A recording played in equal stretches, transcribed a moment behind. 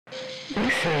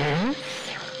The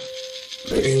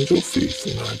Angel Face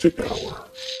Magic Hour.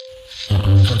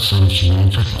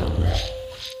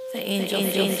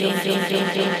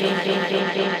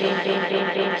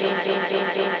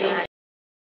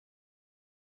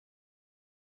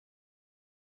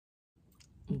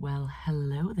 Well,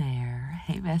 hello there.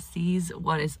 Hey, besties.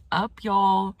 What is up,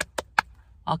 y'all?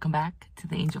 Welcome back to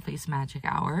the Angel Face Magic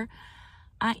Hour.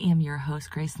 I am your host,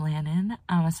 Grace Lannon.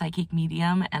 I'm a psychic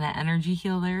medium and an energy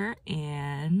healer,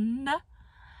 and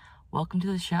welcome to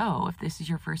the show. If this is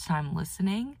your first time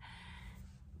listening,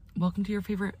 welcome to your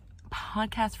favorite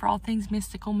podcast for all things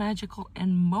mystical, magical,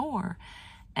 and more.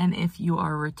 And if you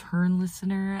are a return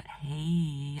listener,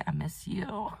 hey, I miss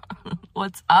you.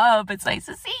 What's up? It's nice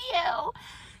to see you.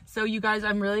 So you guys,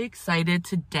 I'm really excited.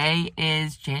 Today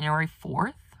is January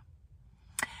 4th.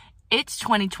 It's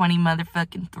 2020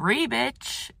 motherfucking 3,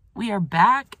 bitch. We are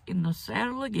back in the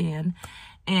saddle again.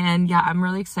 And yeah, I'm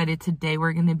really excited. Today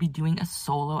we're going to be doing a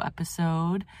solo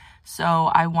episode.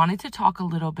 So I wanted to talk a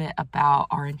little bit about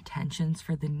our intentions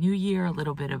for the new year, a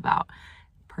little bit about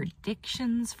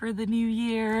predictions for the new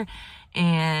year.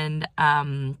 And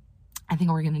I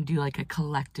think we're going to do like a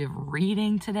collective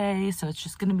reading today. So it's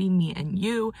just going to be me and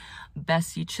you,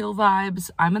 bestie chill vibes.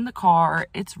 I'm in the car.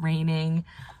 It's raining.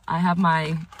 I have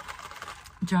my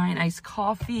giant iced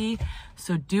coffee.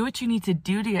 So do what you need to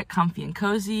do to get comfy and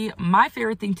cozy. My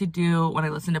favorite thing to do when I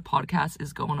listen to podcasts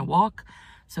is go on a walk.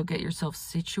 So get yourself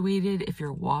situated. If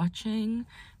you're watching,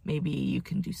 maybe you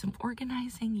can do some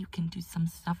organizing. You can do some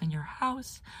stuff in your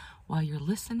house while you're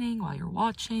listening, while you're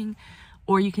watching.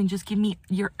 Or you can just give me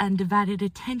your undivided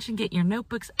attention. Get your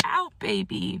notebooks out,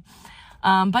 baby.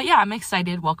 But yeah, I'm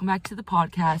excited. Welcome back to the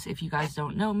podcast. If you guys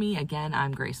don't know me, again,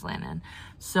 I'm Grace Lannon.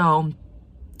 So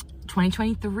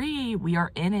 2023, we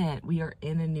are in it. We are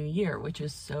in a new year, which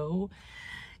is so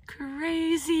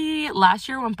crazy. Last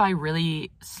year went by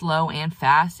really slow and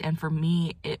fast. And for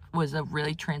me, it was a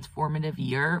really transformative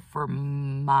year for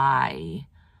my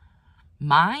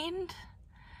mind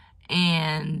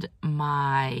and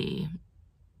my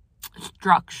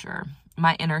structure,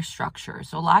 my inner structure.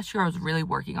 So last year I was really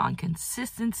working on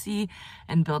consistency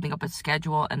and building up a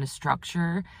schedule and a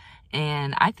structure.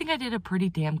 And I think I did a pretty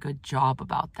damn good job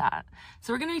about that.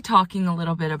 So we're going to be talking a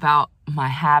little bit about my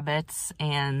habits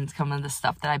and some of the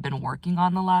stuff that I've been working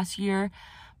on the last year.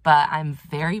 But I'm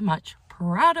very much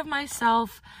proud of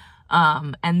myself.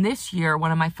 And this year,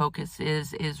 one of my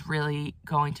focuses is really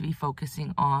going to be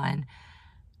focusing on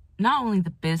not only the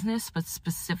business, but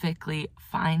specifically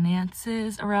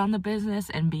finances around the business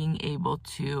and being able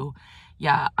to,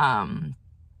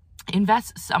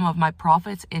 invest some of my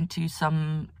profits into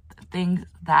some things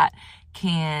that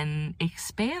can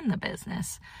expand the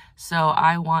business. So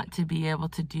I want to be able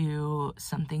to do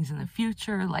some things in the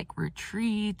future, like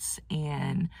retreats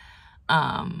and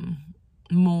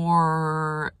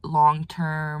more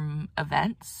long-term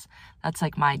events. That's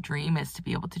like my dream, is to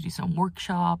be able to do some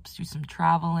workshops, do some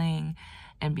traveling,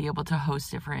 and be able to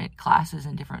host different classes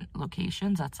in different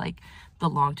locations. That's like the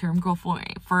long-term goal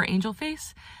for Angel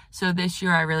Face. So this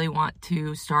year I really want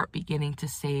to start beginning to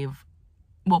save,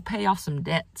 pay off some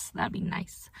debts. That'd be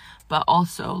nice. But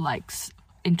also, like,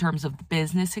 in terms of the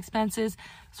business expenses,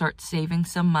 start saving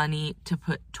some money to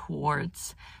put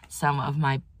towards some of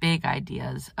my big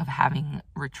ideas of having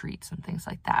retreats and things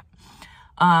like that.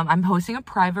 I'm hosting a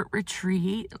private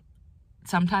retreat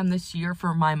sometime this year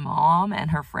for my mom and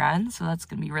her friends. So that's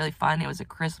going to be really fun. It was a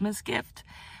Christmas gift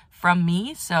from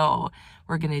me. So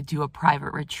we're going to do a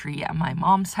private retreat at my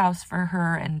mom's house for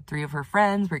her and 3 of her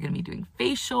friends. We're going to be doing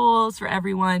facials for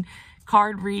everyone,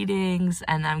 card readings,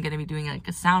 and I'm going to be doing like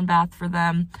a sound bath for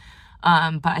them.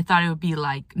 But I thought it would be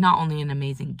like not only an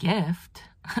amazing gift,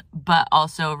 but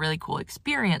also a really cool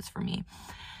experience for me.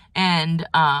 And,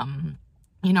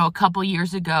 a couple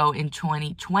years ago in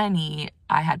 2020,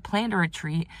 I had planned a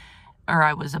retreat, or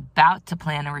I was about to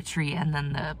plan a retreat, and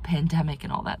then the pandemic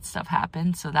and all that stuff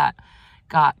happened. So that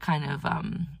got kind of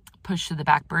pushed to the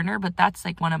back burner. But that's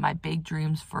like one of my big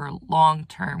dreams for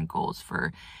long-term goals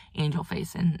for Angel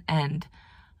Face. And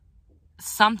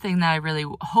something that I really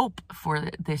hope for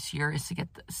this year is to get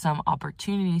some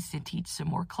opportunities to teach some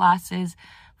more classes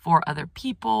for other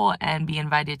people and be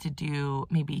invited to do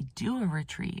a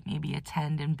retreat, maybe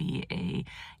attend and be a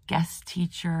guest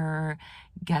teacher,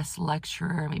 guest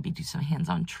lecturer, maybe do some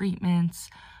hands-on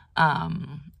treatments.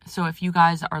 So if you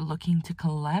guys are looking to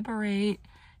collaborate,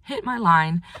 hit my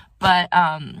line. But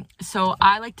so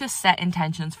I like to set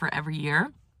intentions for every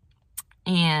year.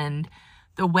 And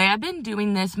the way I've been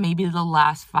doing this, maybe the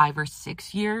last 5 or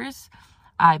 6 years,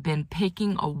 I've been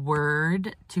picking a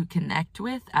word to connect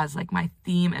with as like my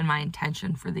theme and my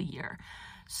intention for the year.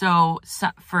 So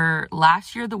for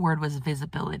last year, the word was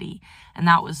visibility. And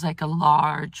that was like a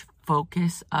large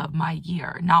focus of my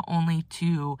year. Not only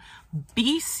to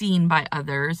be seen by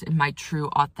others in my true,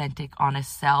 authentic,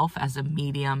 honest self as a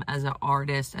medium, as an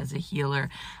artist, as a healer,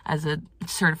 as a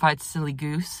certified silly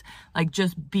goose. Like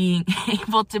just being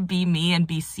able to be me and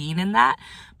be seen in that.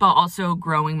 But also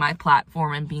growing my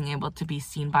platform and being able to be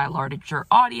seen by a larger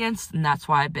audience. And that's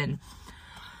why I've been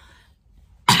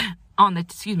on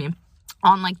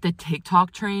like the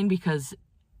TikTok train, because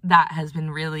that has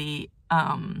been really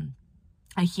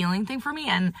a healing thing for me.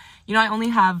 And you know, I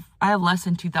have less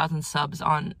than 2,000 subs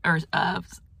on, or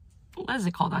what is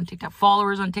it called on TikTok?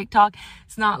 Followers on TikTok.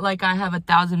 It's not like I have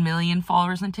 1,000 million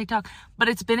followers on TikTok, but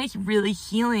it's been a really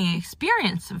healing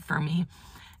experience for me.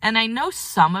 And I know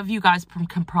some of you guys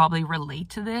can probably relate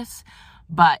to this,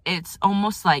 but it's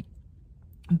almost like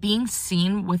being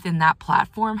seen within that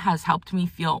platform has helped me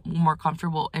feel more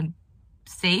comfortable and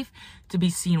safe to be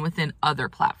seen within other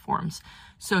platforms.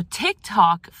 So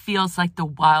TikTok feels like the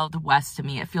Wild West to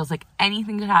me. It feels like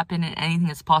anything could happen and anything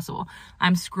is possible.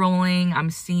 I'm scrolling, I'm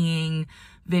seeing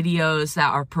videos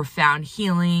that are profound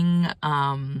healing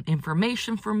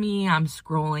information for me. I'm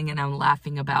scrolling and I'm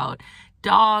laughing about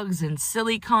dogs and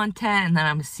silly content, and then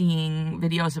I'm seeing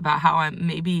videos about how I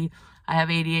have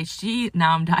ADHD.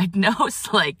 Now I'm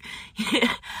diagnosed. Like,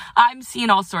 I'm seeing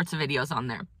all sorts of videos on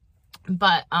there.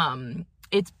 But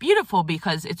it's beautiful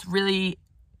because it's really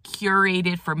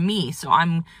curated for me. So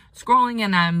I'm scrolling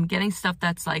and I'm getting stuff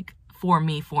that's like for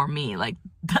me. Like,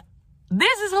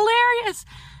 this is hilarious.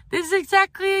 This is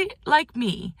exactly like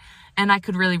me. And I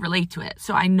could really relate to it.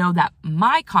 So I know that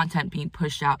my content being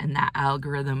pushed out in that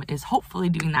algorithm is hopefully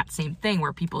doing that same thing,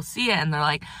 where people see it and they're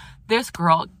like, this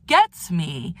girl gets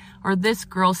me, or this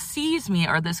girl sees me,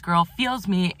 or this girl feels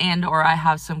me, and or I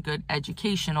have some good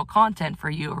educational content for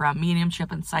you around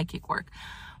mediumship and psychic work.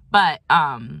 But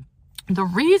the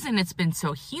reason it's been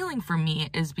so healing for me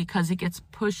is because it gets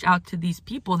pushed out to these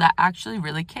people that actually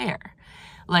really care.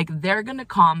 Like, they're going to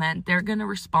comment, they're going to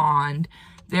respond,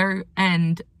 they're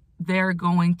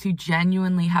going to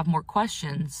genuinely have more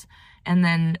questions. And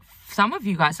then some of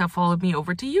you guys have followed me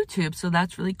over to YouTube, so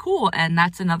that's really cool. And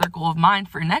that's another goal of mine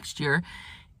for next year,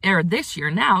 or this year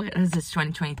now, as it's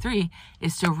 2023,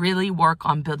 is to really work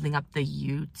on building up the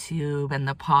YouTube and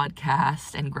the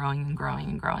podcast and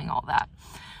growing all that.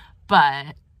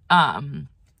 But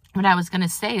what I was going to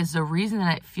say is the reason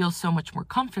that it feels so much more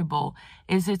comfortable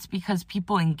is it's because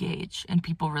people engage and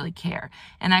people really care.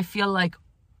 And I feel like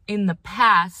in the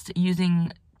past,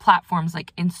 using platforms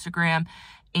like Instagram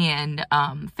and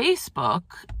Facebook,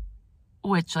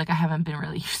 which, like, I haven't been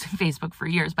really using Facebook for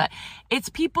years, but it's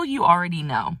people you already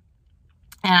know.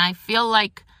 And I feel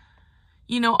like,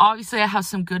 you know, obviously I have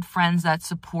some good friends that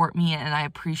support me, and I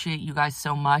appreciate you guys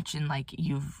so much. And like,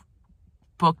 you've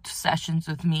booked sessions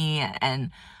with me, and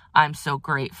I'm so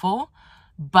grateful.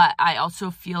 But I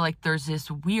also feel like there's this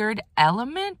weird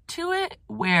element to it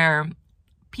where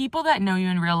people that know you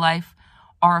in real life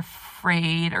are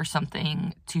afraid or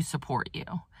something to support you.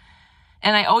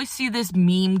 And I always see this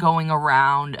meme going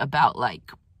around about,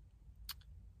 like,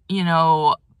 you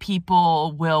know,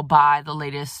 people will buy the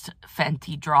latest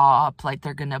Fenty drop, like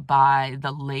they're gonna buy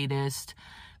the latest,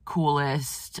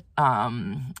 coolest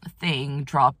thing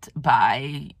dropped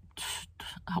by,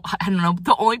 I don't know,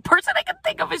 the only person I can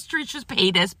think of is Trisha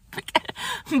Paytas.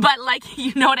 But, like,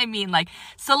 you know what I mean? Like,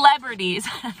 celebrities.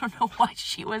 I don't know why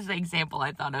she was the example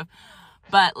I thought of.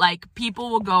 But, like, people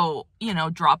will go, you know,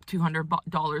 drop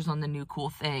 $200 on the new cool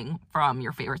thing from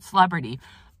your favorite celebrity.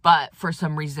 But for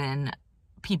some reason,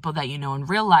 people that you know in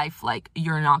real life, like,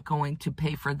 you're not going to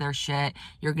pay for their shit.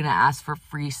 You're going to ask for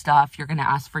free stuff. You're going to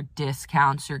ask for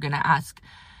discounts. You're going to ask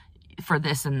for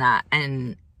this and that.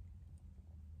 And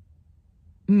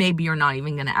maybe you're not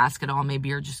even going to ask at all. Maybe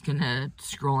you're just going to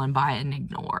scroll and buy and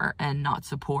ignore and not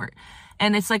support.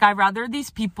 And it's like, I'd rather these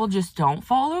people just don't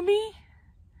follow me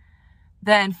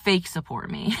than fake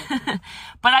support me.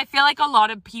 But I feel like a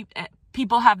lot of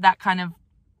people have that kind of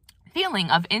feeling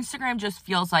of Instagram just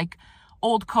feels like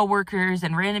old coworkers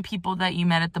and random people that you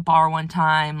met at the bar one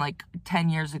time, like 10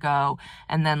 years ago.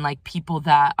 And then, like, people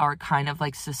that are kind of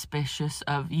like suspicious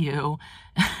of you.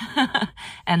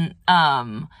 And,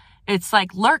 it's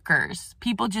like lurkers.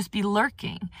 People just be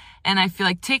lurking. And I feel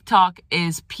like TikTok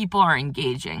is people are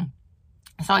engaging.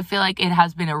 So I feel like it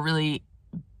has been a really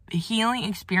healing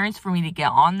experience for me to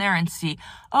get on there and see,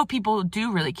 oh, people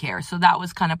do really care. So that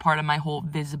was kind of part of my whole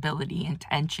visibility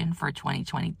intention for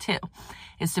 2022,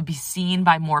 is to be seen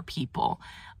by more people,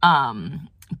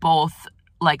 both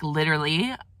like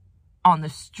literally on the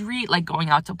street, like going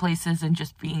out to places and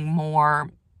just being more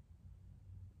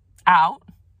out,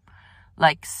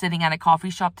 like sitting at a coffee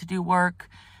shop to do work,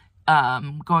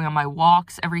 going on my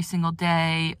walks every single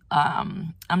day.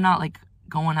 I'm not like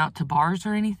going out to bars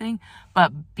or anything,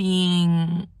 but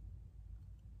being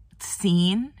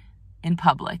seen in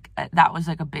public, that was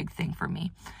like a big thing for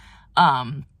me.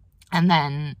 And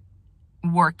then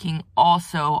working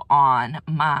also on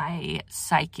my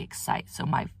psychic sight, so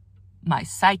my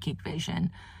psychic vision,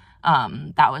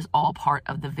 that was all part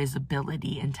of the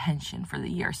visibility intention for the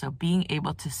year. So being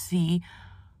able to see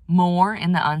more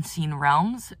in the unseen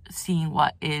realms, seeing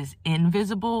what is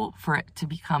invisible for it to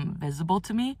become visible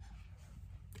to me.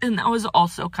 And that was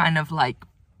also kind of like,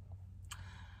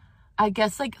 I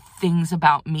guess, like things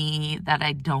about me that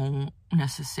I don't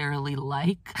necessarily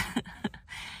like.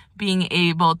 Being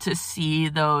able to see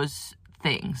those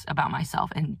things about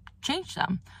myself and change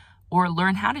them, or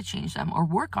learn how to change them, or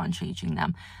work on changing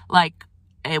them. Like,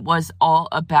 it was all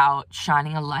about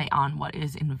shining a light on what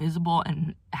is invisible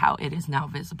and how it is now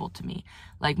visible to me.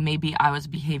 Like, maybe I was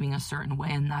behaving a certain way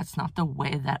and that's not the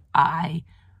way that I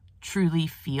truly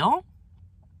feel.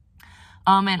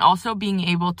 And also being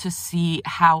able to see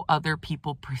how other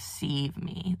people perceive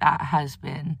me. That has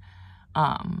been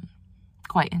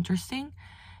quite interesting.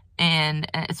 And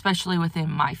especially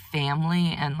within my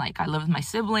family, and like I live with my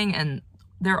sibling, and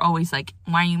they're always like,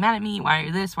 why are you mad at me? Why are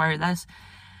you this? Why are you this?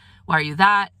 Why are you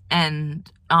that?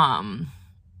 And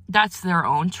that's their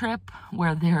own trip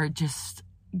where they're just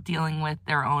dealing with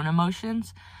their own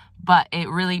emotions. But it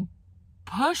really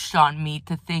pushed on me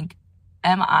to think,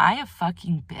 am I a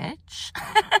fucking bitch?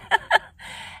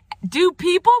 Do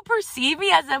people perceive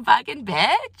me as a fucking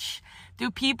bitch? Do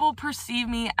people perceive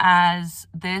me as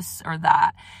this or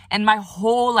that? And my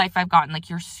whole life I've gotten like,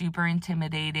 you're super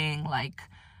intimidating. Like,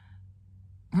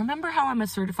 remember how I'm a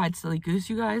certified silly goose,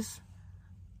 you guys?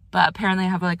 But apparently I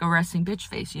have like a resting bitch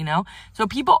face, you know? So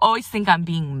people always think I'm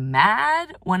being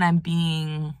mad when I'm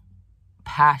being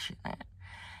passionate.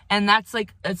 And that's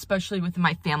like, especially with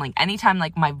my family. Anytime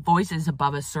like my voice is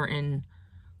above a certain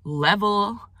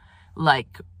level,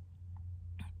 like,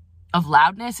 of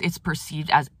loudness, it's perceived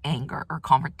as anger or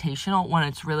confrontational, when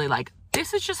it's really like,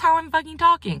 this is just how I'm fucking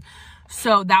talking.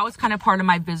 So that was kind of part of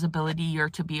my visibility year,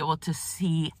 to be able to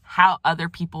see how other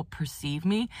people perceive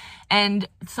me. And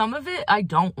some of it I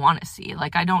don't want to see.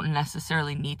 Like, I don't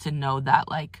necessarily need to know that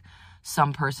like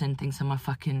some person thinks I'm a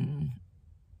fucking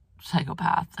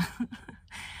psychopath.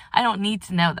 I don't need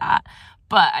to know that.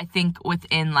 But I think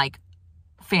within like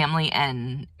family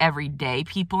and everyday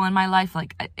people in my life,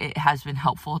 like, it has been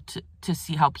helpful to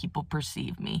see how people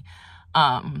perceive me.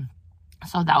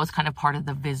 So that was kind of part of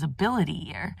the visibility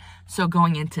year. So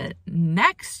going into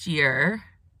next year,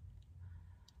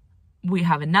 we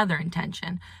have another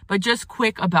intention. But just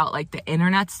quick about like the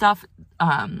internet stuff,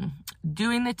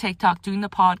 doing the TikTok, doing the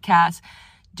podcast,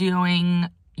 doing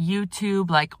YouTube,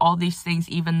 like all these things,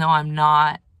 even though I'm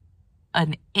not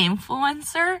an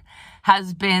influencer,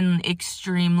 has been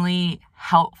extremely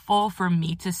helpful for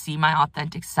me to see my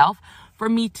authentic self, for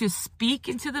me to speak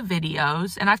into the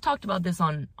videos. And I've talked about this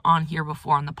on here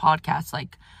before on the podcast,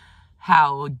 like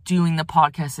how doing the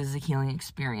podcast is a healing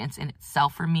experience in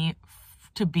itself for me,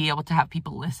 to be able to have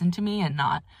people listen to me and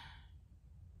not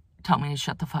tell me to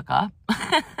shut the fuck up.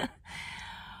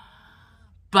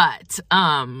 But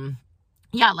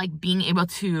yeah, like being able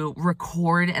to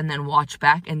record and then watch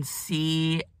back and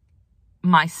see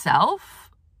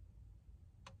myself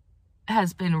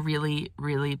has been really,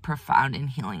 really profound and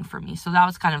healing for me. So that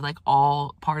was kind of like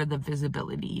all part of the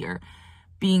visibility year.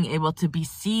 Being able to be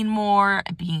seen more,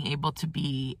 being able to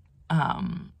be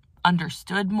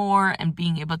understood more, and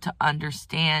being able to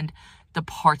understand the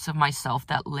parts of myself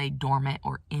that lay dormant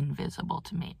or invisible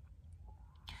to me.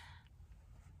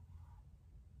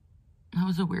 That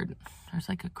was a weird, there's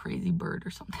like a crazy bird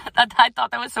or something. I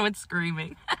thought that was someone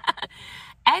screaming.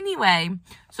 Anyway,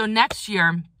 so next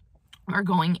year we're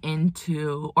going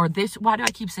into, or this, why do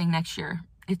I keep saying next year?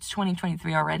 It's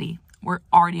 2023 already. We're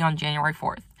already on January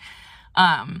 4th.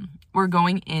 We're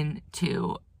going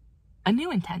into a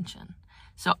new intention.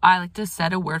 So I like to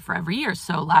set a word for every year.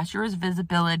 So last year was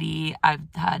visibility. I've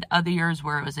had other years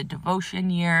where it was a devotion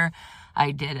year.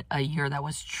 I did a year that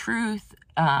was truth.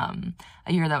 A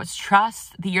year that was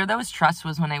trust. The year that was trust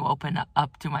was when I opened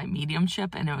up to my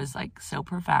mediumship, and it was like so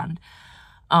profound.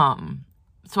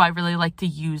 So I really like to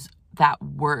use that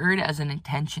word as an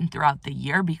intention throughout the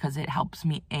year, because it helps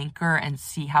me anchor and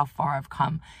see how far I've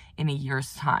come in a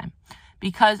year's time.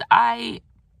 Because I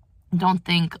don't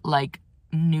think like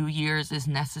New Year's is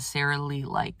necessarily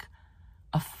like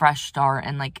a fresh start,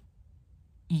 and like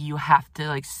you have to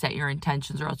like set your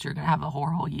intentions or else you're gonna have a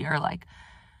horrible year. Like,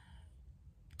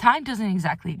 time doesn't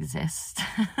exactly exist.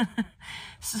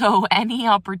 So any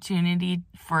opportunity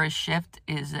for a shift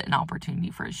is an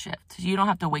opportunity for a shift. You don't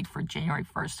have to wait for January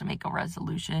 1st to make a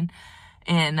resolution.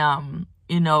 And,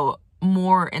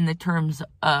 more in the terms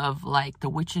of like the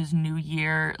witch's new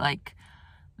year, like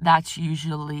that's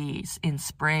usually in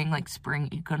spring, like spring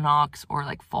equinox or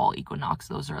like fall equinox.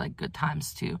 Those are like good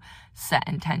times to set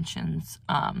intentions,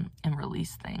 and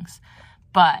release things.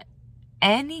 But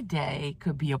any day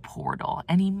could be a portal.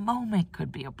 Any moment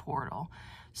could be a portal.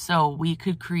 So we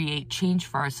could create change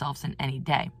for ourselves in any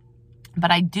day. But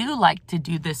I do like to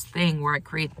do this thing where I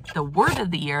create the word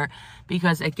of the year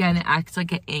because, again, it acts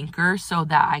like an anchor so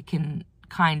that I can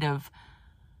kind of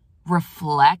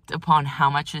reflect upon how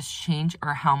much has changed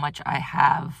or how much I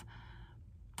have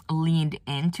leaned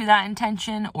into that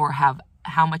intention or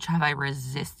how much have I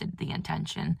resisted the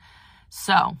intention.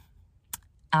 So,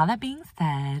 all that being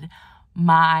said,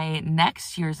 my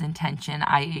next year's intention,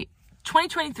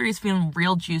 2023 is feeling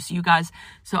real juicy, you guys.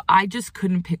 So I just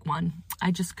couldn't pick one.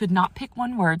 I just could not pick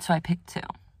one word, so I picked two.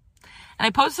 And I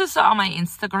posted this on my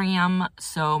Instagram,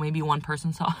 so maybe one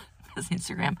person saw this.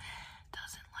 Instagram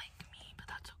doesn't like me, but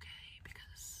that's okay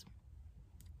because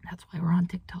that's why we're on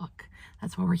TikTok.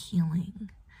 That's why we're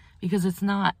healing. Because it's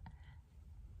not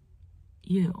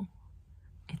you,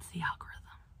 it's the algorithm.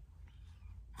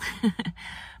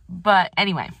 But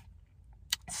anyway,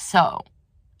 so,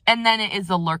 and then it is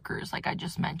the lurkers, like I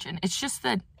just mentioned. It's just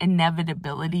the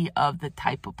inevitability of the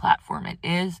type of platform it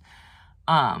is.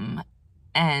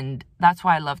 And that's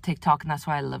why I love TikTok, and that's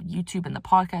why I love YouTube and the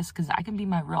podcast, because I can be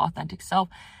my real authentic self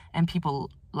and people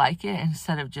like it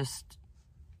instead of just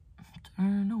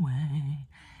turn away.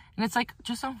 And it's like,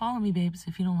 just don't follow me, babes,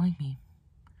 if you don't like me.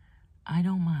 I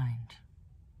don't mind.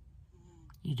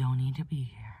 You don't need to be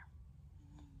here.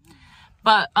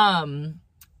 But,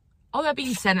 all that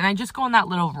being said, and I just go on that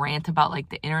little rant about, like,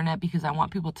 the internet because I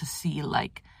want people to see,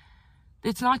 like,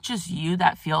 it's not just you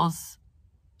that feels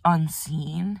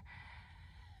unseen,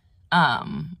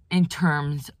 in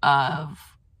terms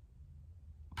of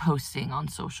posting on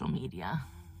social media.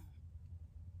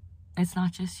 It's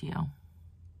not just you.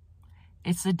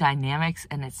 It's the dynamics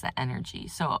and it's the energy.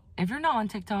 So if you're not on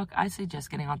TikTok, I suggest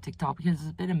getting on TikTok because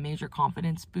it's been a major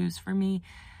confidence boost for me.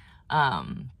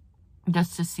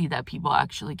 Just to see that people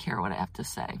actually care what I have to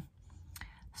say.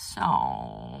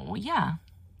 So, yeah.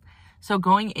 So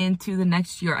going into the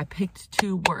next year, I picked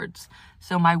two words.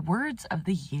 So my words of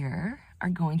the year are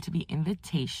going to be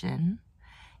invitation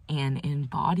and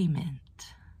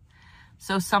embodiment.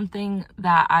 So something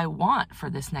that I want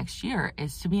for this next year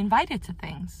is to be invited to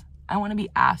things. I want to be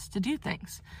asked to do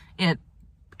things. In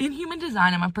human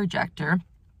design, I'm a projector,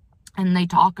 and they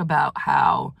talk about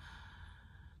how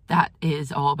that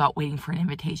is all about waiting for an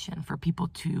invitation for people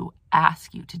to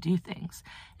ask you to do things.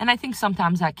 And I think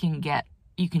sometimes that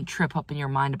you can trip up in your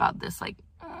mind about this, like,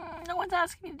 no one's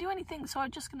asking me to do anything, so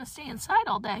I'm just going to stay inside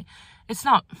all day. It's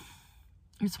not,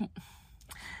 it's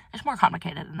more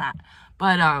complicated than that.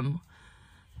 But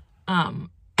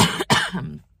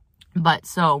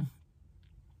so,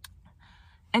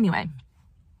 anyway,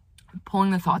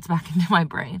 pulling the thoughts back into my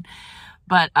brain.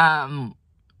 But, I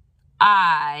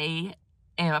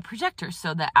am a projector,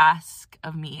 so the ask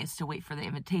of me is to wait for the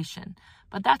invitation.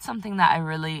 But that's something that I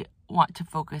really want to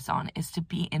focus on, is to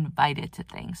be invited to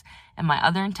things. And my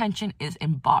other intention is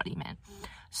embodiment.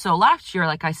 So last year,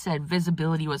 like I said,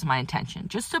 visibility was my intention,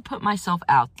 just to put myself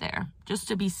out there, just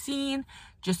to be seen,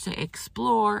 just to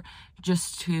explore,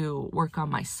 just to work on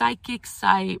my psychic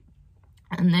site.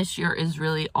 And this year is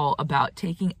really all about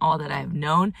taking all that I've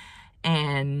known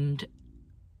and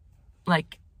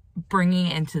like bringing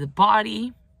it into the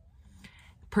body,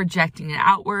 projecting it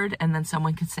outward, and then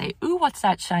someone could say, ooh, what's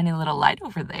that shiny little light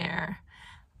over there?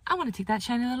 I want to take that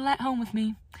shiny little light home with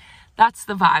me. That's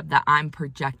the vibe that I'm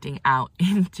projecting out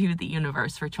into the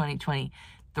universe for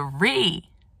 2023,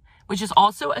 which is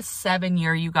also a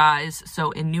 7-year, you guys.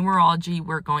 So in numerology,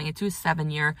 we're going into a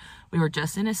 7-year. We were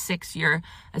just in a 6-year.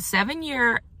 A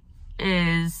 7-year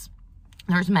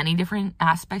there's many different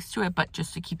aspects to it, but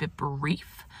just to keep it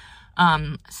brief,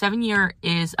 7-year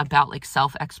is about like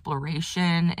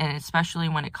self-exploration, and especially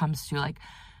when it comes to like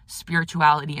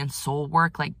spirituality and soul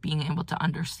work, like being able to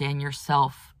understand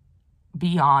yourself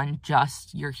beyond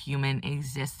just your human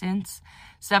existence.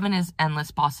 7 is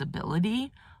endless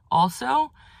possibility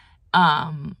also.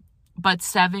 But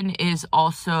 7 is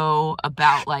also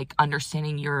about like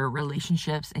understanding your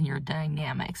relationships and your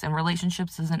dynamics. And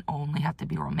relationships doesn't only have to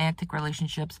be romantic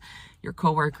relationships, your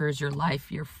coworkers, your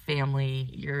life, your family,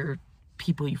 your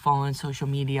people you follow on social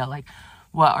media. Like,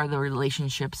 what are the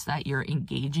relationships that you're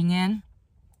engaging in?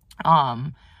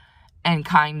 And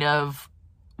kind of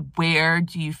where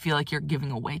do you feel like you're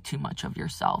giving away too much of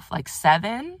yourself? Like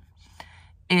 7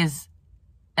 is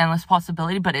endless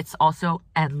possibility, but it's also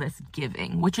endless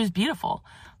giving, which is beautiful.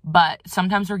 But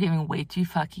sometimes we're giving way too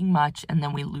fucking much, and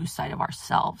then we lose sight of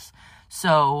ourselves.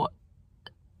 So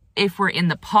if we're in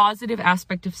the positive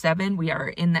aspect of 7, we are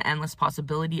in the endless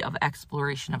possibility of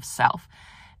exploration of self.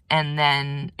 And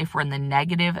then if we're in the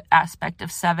negative aspect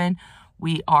of 7,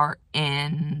 we are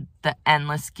in the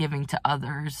endless giving to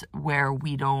others, where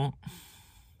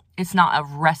it's not a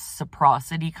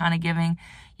reciprocity kind of giving.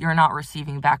 You're not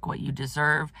receiving back what you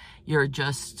deserve. You're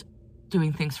just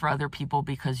doing things for other people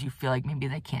because you feel like maybe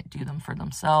they can't do them for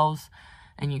themselves,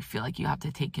 and you feel like you have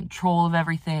to take control of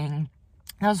everything.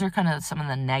 Those are kind of some of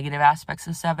the negative aspects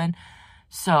of 7.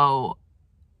 So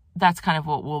that's kind of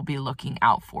what we'll be looking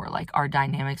out for, like our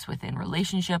dynamics within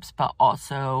relationships, but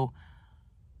also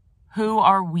who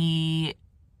are we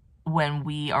when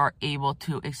we are able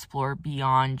to explore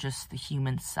beyond just the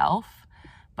human self,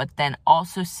 but then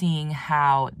also seeing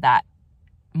how that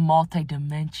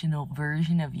multidimensional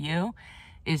version of you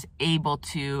is able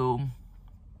to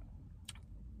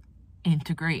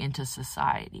integrate into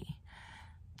society.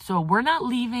 So we're not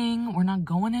leaving, we're not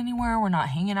going anywhere, we're not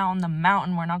hanging out on the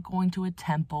mountain, we're not going to a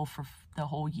temple for the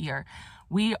whole year.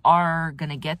 We are going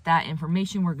to get that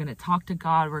information, we're going to talk to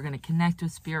God, we're going to connect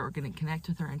with spirit, we're going to connect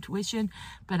with our intuition,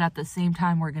 but at the same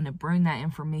time, we're going to bring that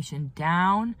information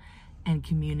down and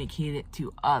communicate it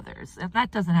to others. And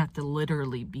that doesn't have to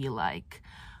literally be like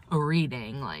a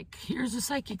reading, like, here's the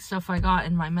psychic stuff I got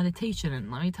in my meditation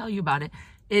and let me tell you about it.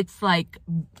 It's like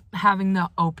having the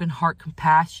open heart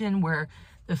compassion, where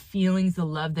the feelings, the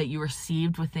love that you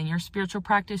received within your spiritual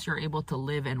practice, you're able to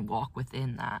live and walk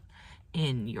within that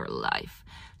in your life.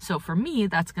 So for me,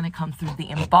 that's going to come through the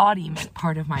embodiment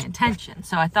part of my intention.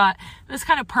 So I thought it was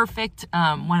kind of perfect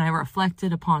when I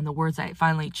reflected upon the words I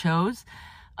finally chose,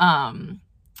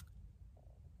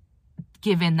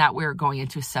 given that we're going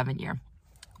into a 7-year.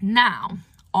 Now,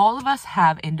 all of us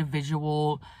have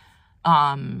individual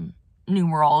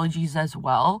numerologies as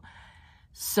well.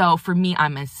 So for me,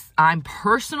 I'm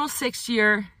personal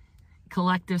 6-year,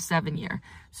 collective 7-year.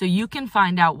 So you can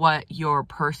find out what your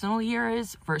personal year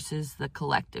is versus the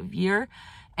collective year,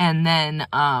 and then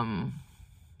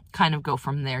kind of go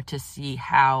from there to see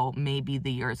how maybe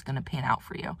the year is going to pan out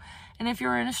for you. And if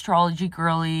you're an astrology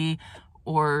girly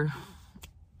or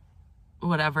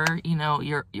whatever,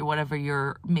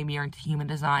 maybe you're into human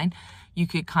design, you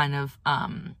could kind of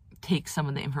take some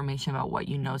of the information about what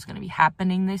you know is going to be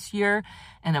happening this year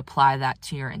and apply that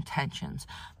to your intentions.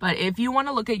 But if you want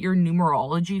to look at your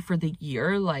numerology for the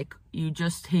year, like, you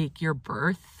just take your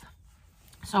birth.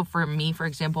 So for me, for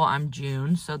example, I'm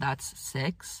June, so that's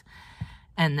 6.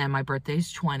 And then my birthday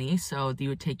is 20, so you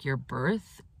would take your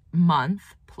birth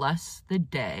month plus the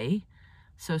day,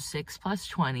 so 6 plus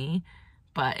 20,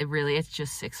 but it's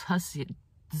just 6 plus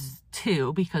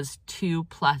 2, because 2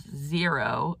 plus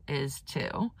 0 is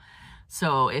 2.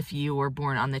 So if you were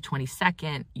born on the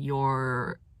 22nd,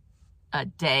 your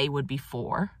day would be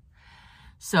 4.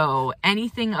 So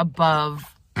anything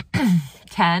above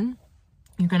 10,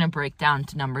 you're going to break down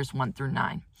to numbers 1 through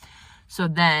 9. So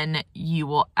then you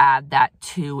will add that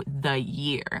to the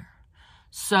year.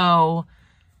 So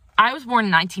I was born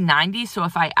in 1990. So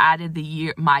if I added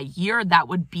my year, that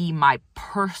would be my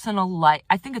personal life.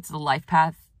 I think it's the life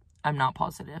path. I'm not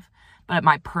positive, but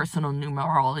my personal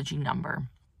numerology number.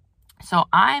 So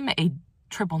I'm a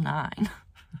 999.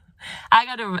 I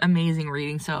got an amazing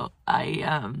reading, so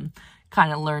I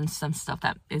kind of learned some stuff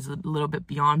that is a little bit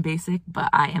beyond basic, but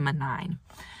I am a 9.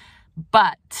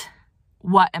 But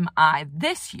what am I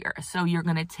this year? So you're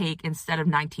going to take, instead of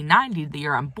 1990, the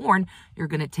year I'm born, you're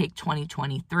going to take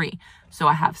 2023. So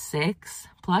I have 6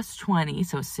 plus 20,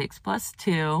 so 6 plus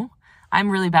 2. I'm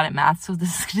really bad at math, so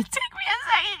this is going to take me a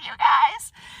second, you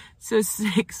guys. So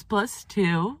 6 plus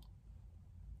 2,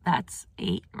 that's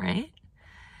 8, right?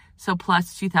 So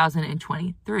plus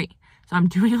 2023. So I'm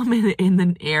doing them in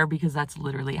the air because that's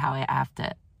literally how I have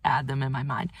to add them in my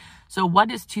mind. So what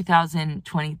does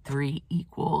 2023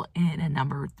 equal in a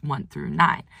number 1 through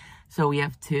 9? So we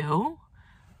have 2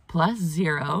 plus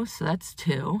 0, so that's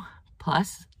 2,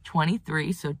 plus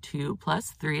 23, so 2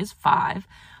 plus 3 is 5,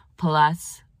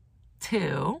 plus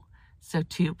 2, so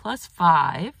 2 plus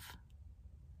 5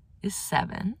 is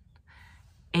 7,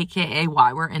 aka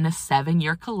why we're in a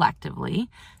 7-year collectively.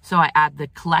 So I add the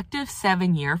collective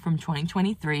 7-year from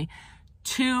 2023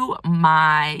 to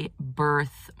my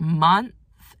birth month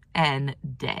and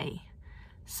day.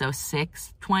 So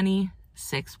 6/20,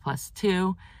 6 plus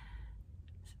 2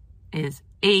 is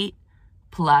 8,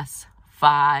 plus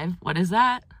 5. What is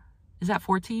that? Is that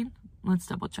 14? Let's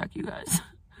double check, you guys.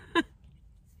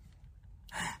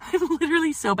 I'm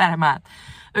literally so bad at math.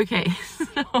 Okay,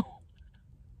 so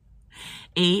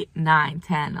 8, 9,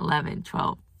 10, 11,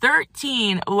 12,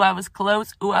 13. Ooh, I was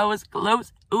close. Ooh, I was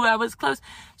close. Ooh, I was close.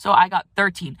 So I got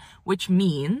 13, which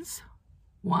means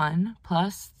 1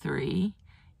 plus 3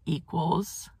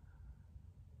 equals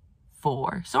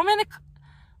 4. So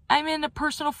I'm in a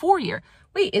personal 4 year.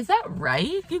 Wait, is that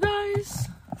right, you guys?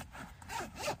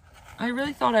 I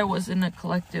really thought I was in a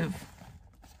collective.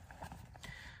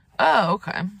 Oh,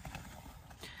 okay.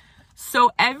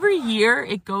 So every year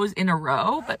it goes in a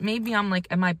row, but maybe I'm like,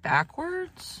 am I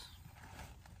backwards?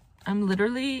 I'm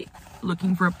literally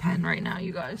looking for a pen right now,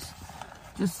 you guys,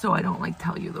 just so I don't like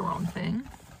tell you the wrong thing.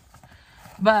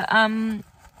 But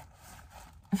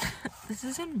this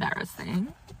is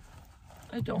embarrassing.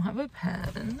 I don't have a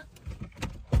pen.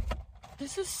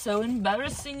 This is so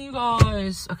embarrassing, you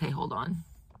guys. Okay, hold on.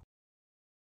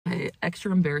 Okay,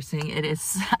 extra embarrassing. It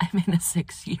is, I'm in a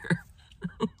 6th year.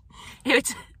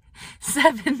 It's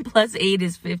 7 plus 8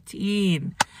 is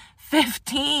 15.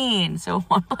 15. So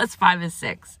 1 plus 5 is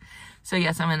 6. So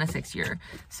yes, I'm in a 6th year.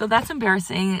 So that's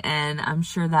embarrassing. And I'm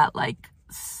sure that like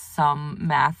some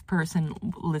math person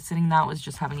listening now was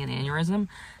just having an aneurysm.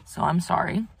 So I'm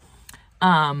sorry.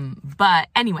 But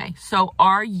anyway, so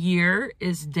our year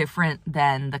is different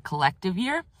than the collective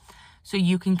year. So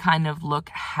you can kind of look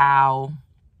how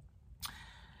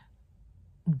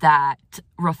that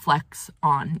reflects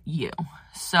on you.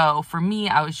 So for me,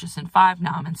 I was just in 5,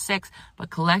 now I'm in 6, but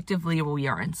collectively we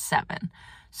are in 7.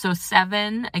 So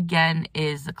 7, again,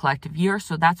 is the collective year.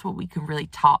 So that's what we can really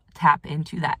tap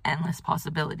into, that endless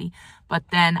possibility. But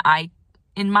then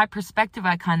in my perspective,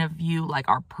 I kind of view like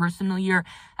our personal year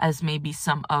as maybe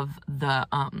some of the,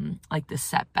 like the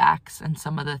setbacks and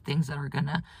some of the things that are going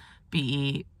to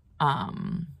be,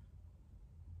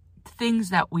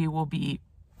 things that we will be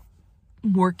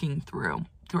working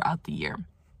throughout the year.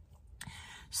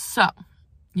 So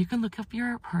you can look up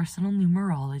your personal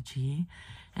numerology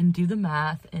and do the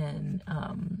math, and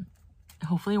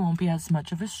hopefully it won't be as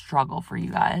much of a struggle for you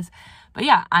guys. But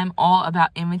yeah, I'm all about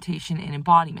invitation and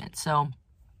embodiment. So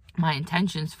my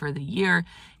intentions for the year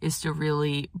is to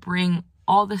really bring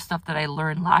all the stuff that I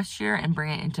learned last year and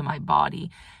bring it into my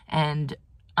body. And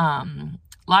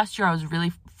last year I was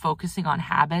really focusing on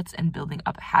habits and building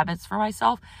up habits for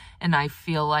myself, and I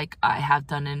feel like I have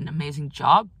done an amazing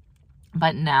job.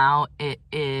 But now it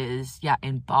is,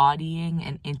 embodying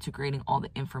and integrating all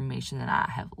the information that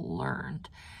I have learned.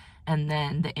 And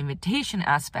then the invitation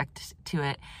aspect to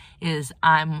it is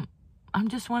I'm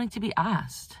just wanting to be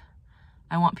asked.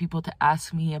 I want people to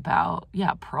ask me about,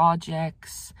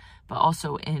 projects, but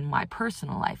also in my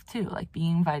personal life too, like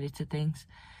being invited to things.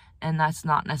 And that's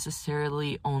not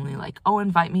necessarily only like, oh,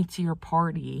 invite me to your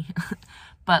party.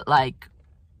 But like,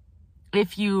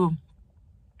 if you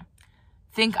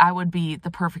think I would be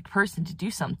the perfect person to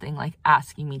do something, like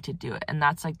asking me to do it. And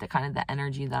that's like the kind of the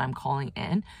energy that I'm calling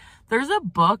in. There's a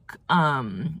book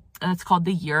that's called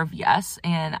The Year of Yes,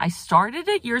 and I started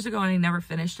it years ago and I never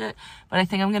finished it, but I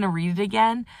think I'm going to read it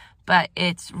again. But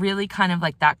it's really kind of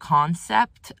like that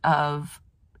concept of,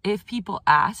 if people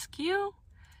ask you,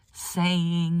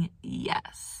 saying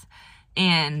yes.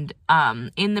 And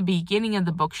in the beginning of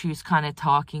the book, she was kind of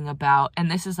talking about, and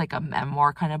this is like a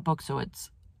memoir kind of book, so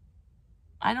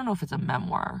I don't know if it's a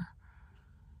memoir.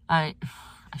 I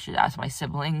should ask my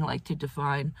sibling like to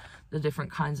define the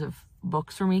different kinds of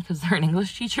books for me, because they're an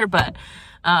English teacher. But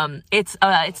it's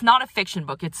not a fiction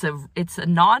book. It's a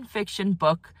nonfiction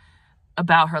book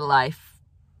about her life,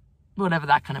 whatever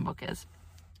that kind of book is.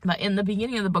 But in the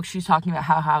beginning of the book, she's talking about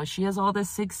how she has all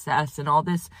this success and all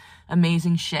this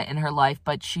amazing shit in her life,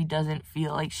 but she doesn't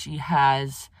feel like she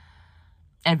has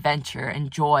adventure and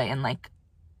joy and like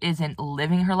isn't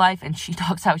living her life. And she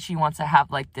talks how she wants to have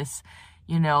like this,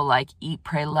 like eat,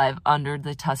 pray, love under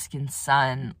the Tuscan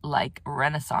sun, like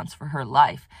renaissance for her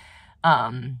life.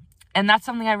 And that's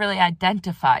something I really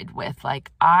identified with.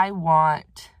 Like, I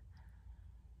want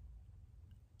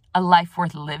a life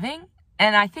worth living.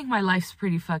 And I think my life's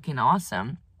pretty fucking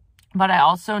awesome. But I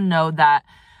also know that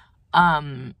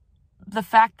the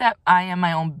fact that I am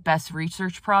my own best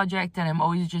research project, and I'm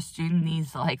always just doing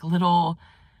these like little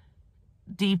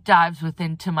deep dives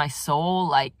into my soul,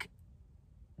 like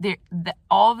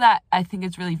all of that I think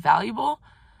is really valuable.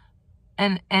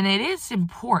 And it is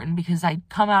important, because I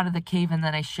come out of the cave and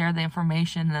then I share the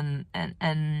information,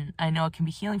 and I know it can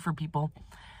be healing for people.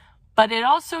 But it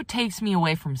also takes me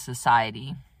away from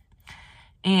society.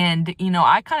 And,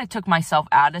 I kind of took myself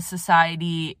out of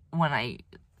society when I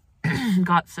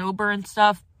got sober and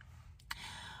stuff.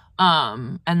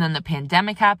 And then the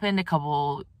pandemic happened a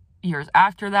couple years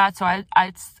after that. So I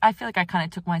feel like I kind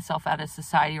of took myself out of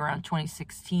society around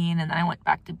 2016, and then I went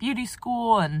back to beauty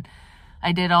school, and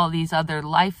I did all these other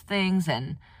life things,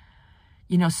 and,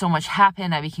 you know, so much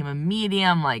happened. I became a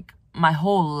medium. Like, my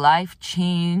whole life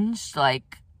changed,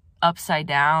 like, upside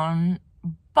down,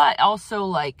 but also,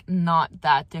 like, not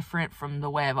that different from the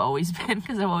way I've always been,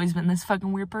 because I've always been this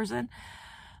fucking weird person.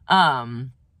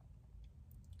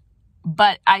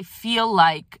 But I feel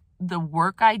like the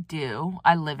work I do,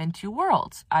 I live in two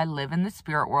worlds. I live in the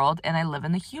spirit world and I live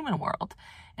in the human world.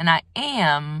 And I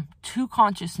am two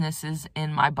consciousnesses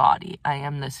in my body. I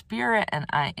am the spirit and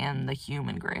I am the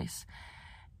human, Grace.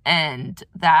 And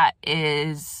that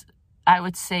is, I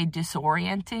would say,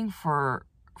 disorienting for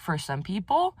some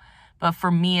people. But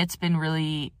for me, it's been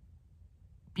really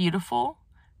beautiful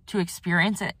to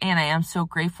experience it. And I am so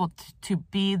grateful to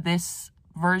be this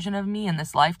version of me in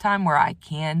this lifetime where I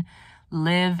can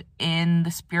live in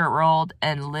the spirit world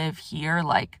and live here.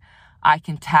 Like, I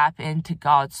can tap into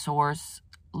God's source,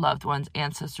 loved ones,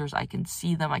 ancestors. I can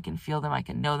see them, I can feel them, I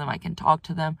can know them, I can talk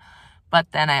to them.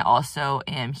 But then I also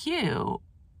am Hugh.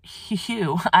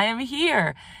 I am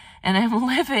here, and I'm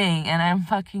living, and I'm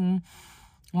fucking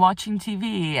watching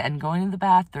TV and going to the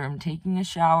bathroom, taking a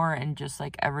shower, and just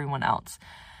like everyone else.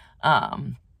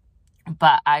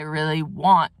 But I really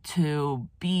want to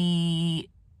be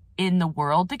in the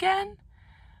world again,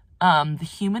 the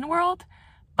human world,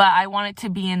 but I want it to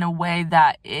be in a way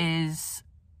that is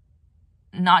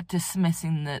not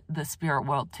dismissing the spirit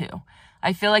world too.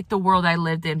 I feel like the world I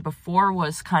lived in before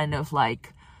was kind of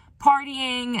like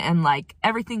partying and like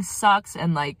everything sucks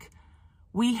and like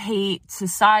we hate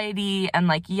society and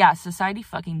like, yeah, society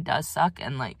fucking does suck,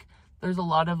 and like there's a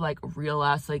lot of like real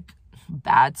ass like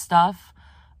bad stuff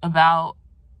about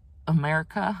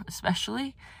America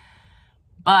especially.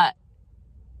 But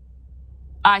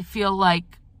I feel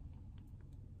like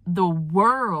the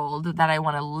world that I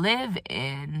want to live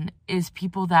in is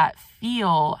people that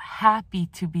feel happy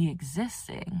to be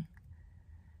existing.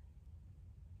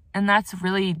 And that's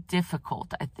really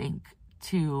difficult, I think,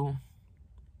 to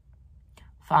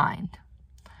find.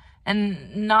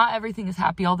 And not everything is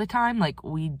happy all the time. Like,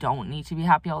 we don't need to be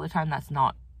happy all the time. That's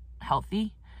not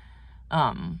healthy.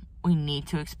 We need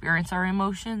to experience our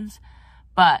emotions.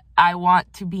 But I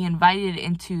want to be invited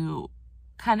into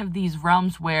kind of these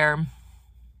realms where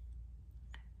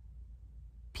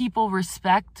people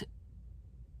respect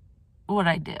what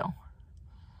I do.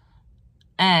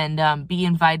 And be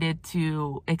invited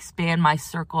to expand my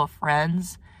circle of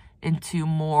friends into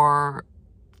more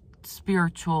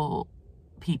spiritual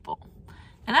people.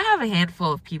 And I have a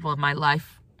handful of people in my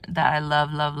life that I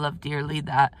love dearly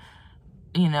that,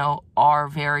 you know, are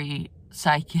very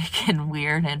psychic and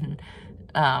weird and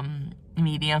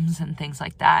mediums and things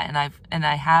like that. And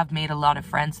I have made a lot of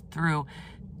friends through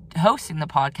hosting the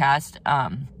podcast.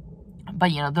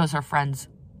 But, you know, those are friends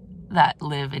that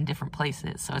live in different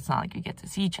places, so it's not like we get to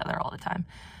see each other all the time.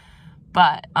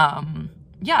 But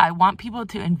yeah, I want people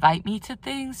to invite me to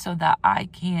things so that I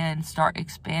can start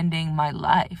expanding my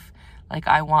life. Like,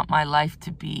 I want my life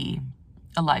to be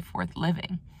a life worth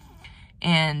living.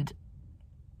 And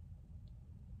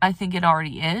I think it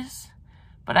already is,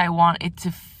 but I want it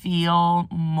to feel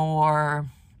more,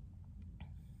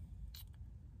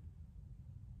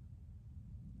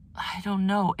 I don't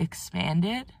know,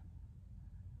 expanded.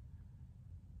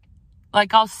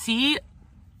 Like, I'll see,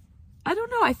 I don't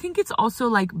know, I think it's also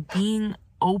like being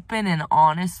open and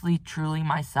honestly, truly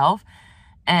myself,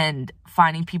 and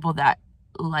finding people that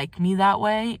like me that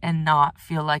way and not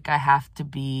feel like I have to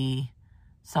be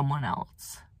someone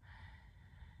else.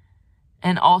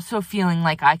 And also feeling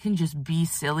like I can just be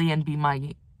silly and be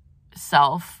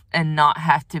myself and not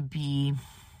have to be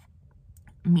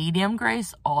medium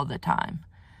Grace all the time.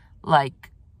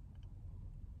 Like,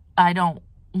 I don't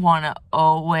want to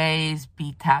always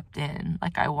be tapped in.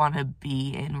 Like, I want to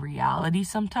be in reality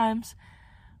sometimes.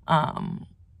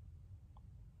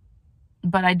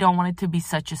 But I don't want it to be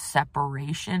such a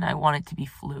separation. I want it to be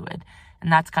fluid.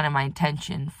 And that's kind of my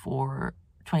intention for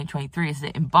 2023, is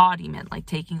the embodiment, like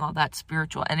taking all that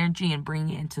spiritual energy and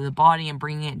bringing it into the body and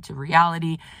bringing it into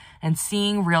reality and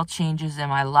seeing real changes in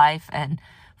my life, and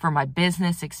for my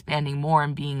business expanding more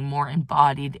and being more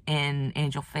embodied in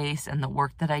Angel Face and the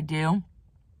work that I do.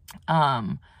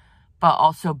 But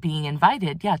also being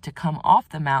invited, to come off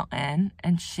the mountain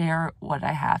and share what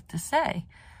I have to say.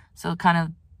 So kind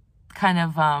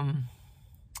of,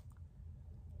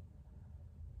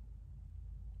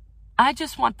 I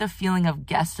just want the feeling of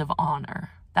guest of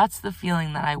honor. That's the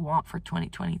feeling that I want for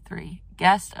 2023.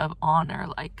 Guest of honor.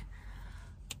 Like,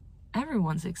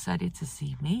 everyone's excited to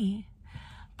see me.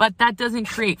 But that doesn't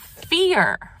create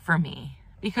fear for me,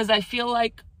 because I feel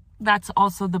like that's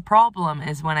also the problem,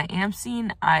 is when I am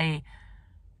seen, I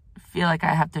feel like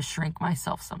I have to shrink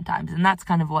myself sometimes. And that's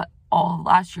kind of what all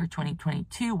last year,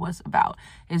 2022, was about,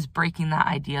 is breaking that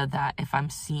idea that if I'm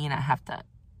seen, I have to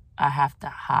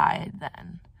hide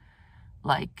then.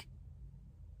 Like,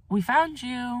 we found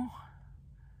you,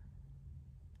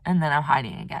 and then I'm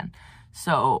hiding again.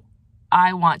 So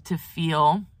I want to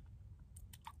feel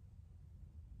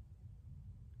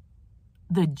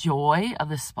the joy of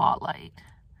the spotlight.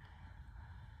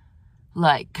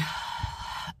 Like,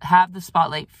 have the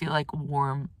spotlight feel like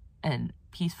warm and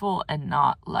peaceful, and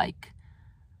not like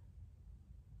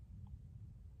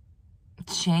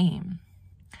shame.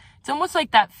 It's almost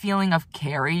like that feeling of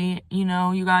Carrie, you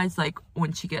know, you guys, like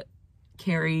when she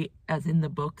Carrie, as in the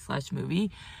book / movie,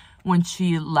 when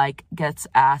she like gets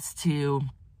asked to,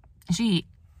 she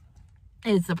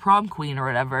is the prom queen or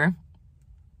whatever,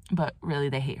 but really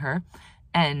they hate her,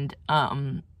 and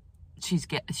she's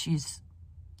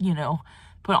you know,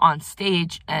 put on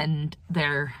stage, and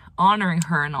they're honoring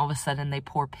her, and all of a sudden they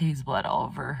pour pig's blood all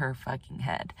over her fucking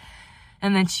head,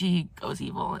 and then she goes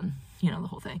evil, and you know, the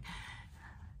whole thing.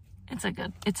 It's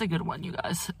a good one, you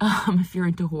guys, if you're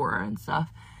into horror and stuff,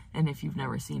 and if you've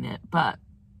never seen it. But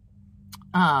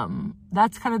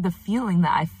that's kind of the feeling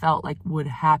that I felt like would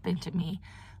happen to me.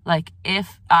 Like,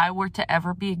 if I were to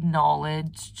ever be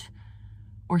acknowledged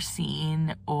or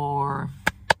seen or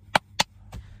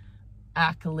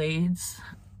accolades,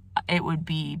 it'd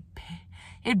be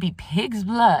pig's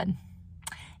blood.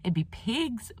 It'd be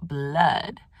pig's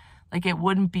blood. Like, it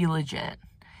wouldn't be legit.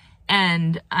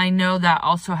 And I know that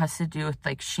also has to do with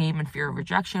like shame and fear of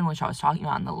rejection, which I was talking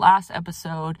about in the last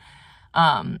episode.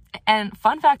 And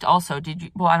fun fact also, I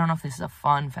don't know if this is a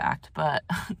fun fact, but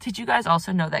did you guys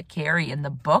also know that Carrie in the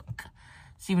book,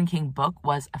 Stephen King book,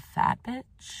 was a fat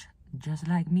bitch, just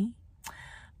like me?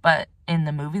 But in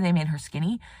the movie, they made her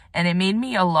skinny, and it made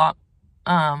me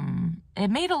it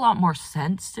made a lot more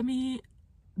sense to me,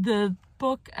 the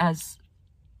book, as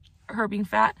her being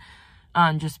fat,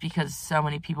 just because so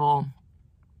many people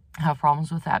have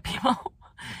problems with fat people.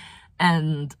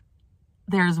 And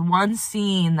there's one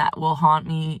scene that will haunt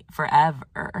me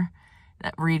forever,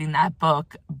 reading that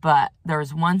book, but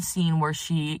there's one scene where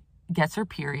she gets her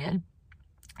period,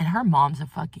 and her mom's a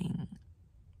fucking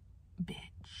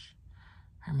bitch.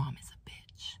 Her mom is a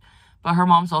bitch. But her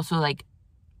mom's also, like,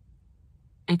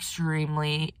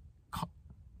 extremely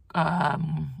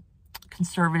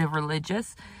conservative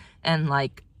religious, and,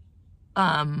 like,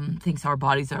 thinks our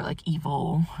bodies are, like,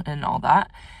 evil and all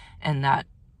that, and that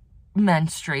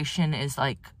menstruation is,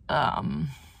 like,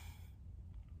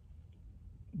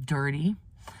 dirty.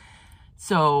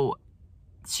 So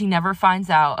she never finds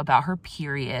out about her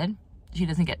period. She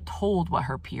doesn't get told what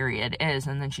her period is,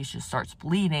 and then she just starts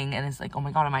bleeding and is like, oh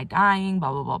my god, am I dying,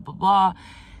 blah blah blah blah blah.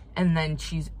 And then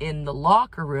she's in the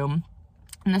locker room,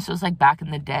 and this was like back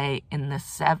in the day in the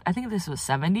I think this was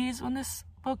 70s when this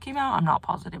book came out. I'm not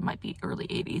positive, it might be early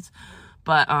 80s,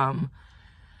 but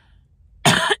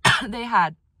they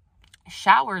had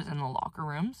showers in the locker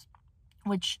rooms,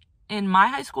 which in my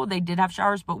high school they did have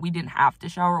showers, but we didn't have to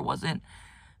shower. It wasn't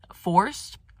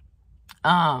forced.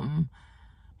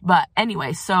 But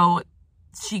anyway, so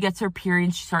she gets her period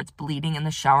and she starts bleeding in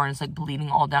the shower, and it's like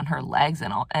bleeding all down her legs,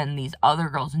 and these other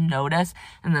girls notice,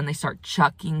 and then they start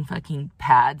chucking fucking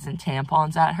pads and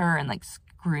tampons at her and like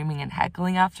screaming and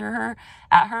heckling at her.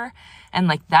 And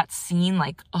like that scene,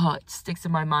 like, oh, it sticks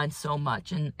in my mind so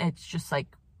much. And it's just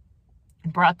like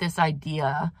brought this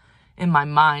idea in my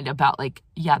mind about like,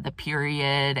 yeah, the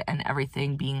period and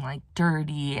everything being like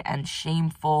dirty and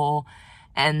shameful.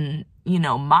 And, you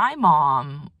know, my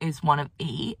mom is one of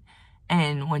 8.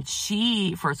 And when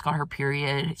she first got her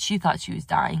period, she thought she was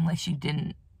dying. Like, she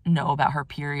didn't know about her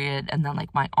period. And then,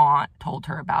 like, my aunt told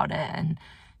her about it. And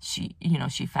she, you know,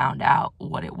 she found out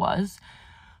what it was.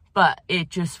 But it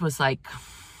just was, like,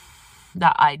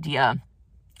 that idea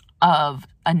of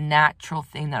a natural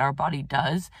thing that our body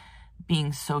does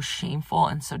being so shameful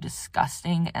and so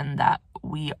disgusting, and that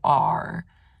we are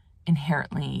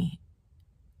inherently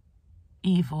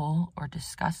evil or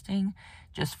disgusting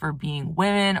just for being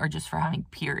women or just for having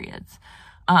periods.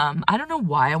 I don't know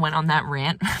why I went on that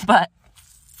rant, but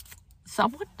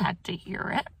someone had to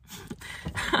hear it.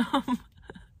 I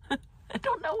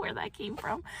don't know where that came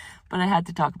from, but I had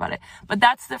to talk about it. But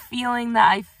that's the feeling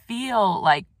that I feel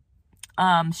like,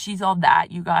 She's All That,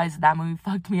 you guys, that movie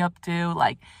fucked me up too.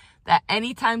 Like, that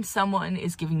anytime someone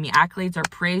is giving me accolades or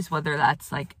praise, whether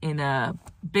that's like in a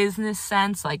business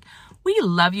sense, like, we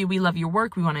love you, we love your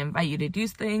work, we want to invite you to do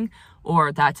this thing,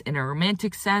 or that's in a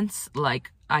romantic sense,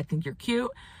 like, I think you're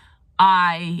cute.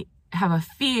 I have a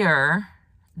fear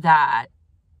that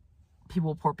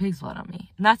people pour pig's blood on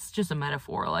me. And that's just a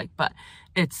metaphor, like, but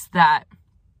it's that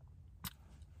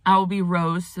I will be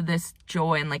rose to this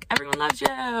joy and like, everyone loves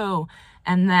you.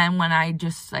 And then when I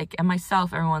just like am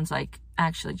myself, everyone's like,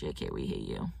 actually, JK, we hate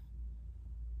you.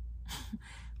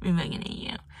 We fucking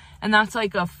hate you. And that's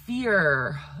like a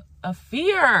fear.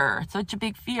 It's such a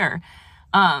big fear.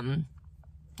 And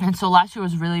so last year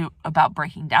was really about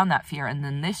breaking down that fear. And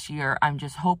then this year, I'm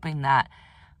just hoping that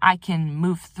I can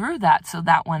move through that so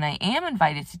that when I am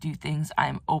invited to do things,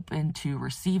 I'm open to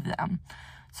receive them.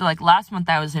 So like last month,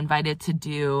 I was invited to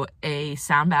do a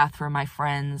sound bath for my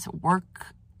friend's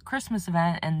work Christmas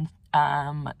event. And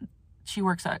she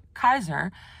works at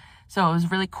Kaiser. So it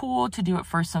was really cool to do it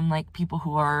for some like people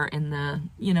who are in the,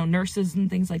 you know, nurses and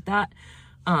things like that.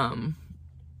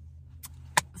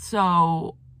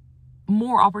 So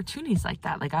more opportunities like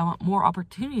that. Like I want more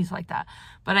opportunities like that,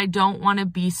 but I don't want to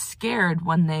be scared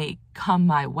when they come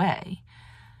my way.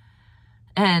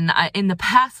 And in the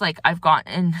past, like I've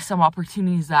gotten some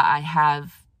opportunities that I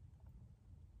have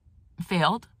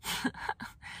failed.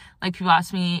 Like people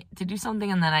ask me to do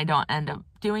something and then I don't end up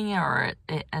doing it, or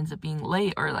it ends up being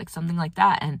late or like something like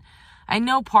that. And I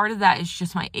know part of that is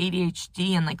just my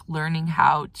ADHD and like learning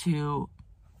how to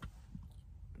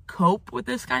cope with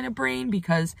this kind of brain,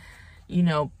 because, you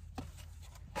know,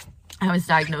 I was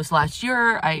diagnosed last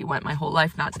year. I went my whole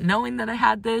life not knowing that I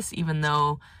had this, even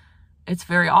though it's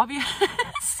very obvious.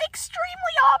 It's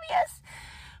extremely obvious.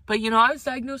 But, you know, I was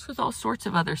diagnosed with all sorts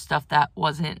of other stuff that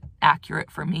wasn't accurate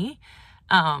for me.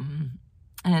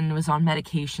 And was on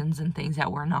medications and things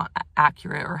that were not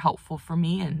accurate or helpful for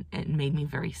me, and it made me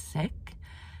very sick.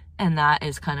 And that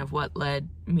is kind of what led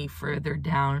me further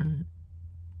down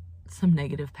some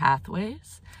negative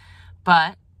pathways.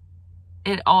 But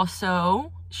it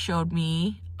also showed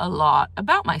me a lot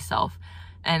about myself.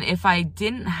 And if I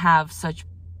didn't have such,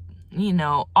 you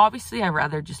know, obviously I'd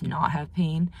rather just not have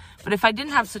pain, but if I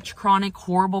didn't have such chronic,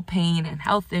 horrible pain and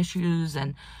health issues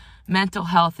and mental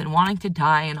health and wanting to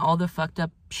die and all the fucked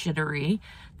up shittery,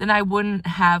 then I wouldn't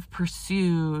have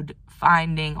pursued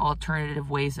finding alternative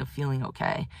ways of feeling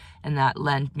okay. And that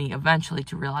led me eventually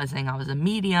to realizing I was a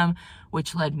medium,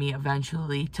 which led me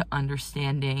eventually to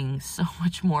understanding so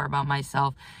much more about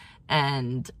myself.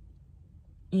 And,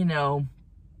 you know,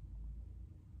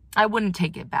 I wouldn't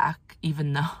take it back,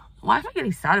 even though, why am I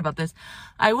getting sad about this?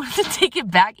 I wouldn't take it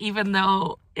back even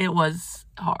though it was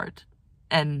hard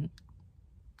and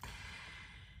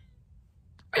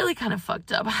really kind of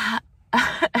fucked up.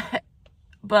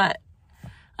 But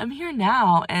I'm here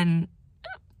now, and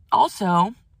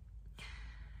also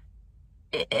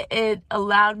it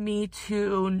allowed me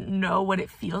to know what it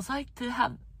feels like to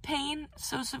have pain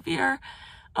so severe,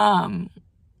 and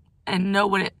know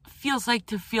what it feels like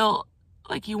to feel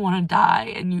like you want to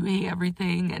die and you hate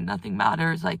everything and nothing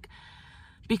matters, like,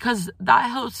 because that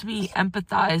helps me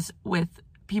empathize with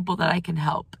people that I can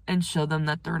help and show them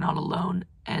that they're not alone,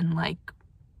 and like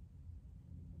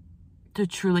to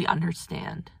truly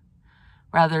understand,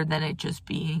 rather than it just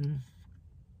being,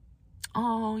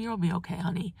 oh, you'll be okay,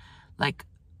 honey. Like,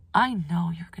 I know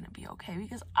you're gonna be okay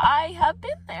because I have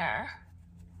been there.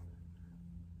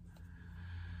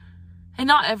 And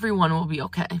not everyone will be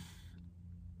okay.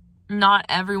 Not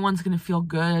everyone's gonna feel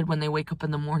good when they wake up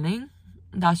in the morning.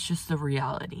 That's just the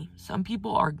reality. Some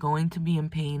people are going to be in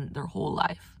pain their whole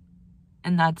life.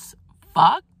 And that's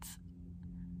fucked.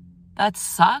 That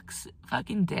sucks.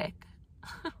 Fucking dick.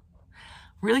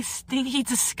 Really stinky,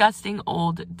 disgusting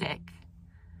old dick.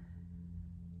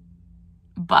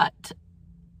 But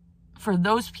for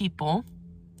those people,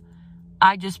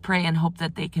 I just pray and hope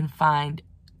that they can find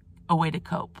a way to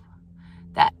cope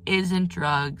that isn't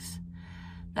drugs,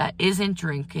 that isn't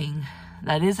drinking,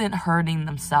 that isn't hurting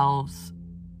themselves.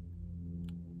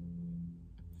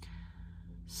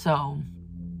 So,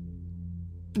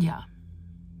 yeah.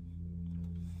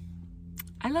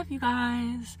 I love you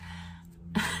guys.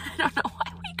 I don't know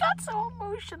why we got so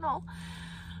emotional,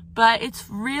 but it's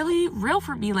really real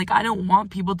for me. Like, I don't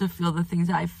want people to feel the things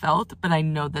I felt, but I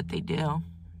know that they do.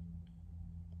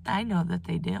 I know that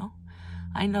they do.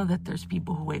 I know that there's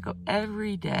people who wake up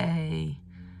every day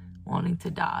wanting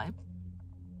to die.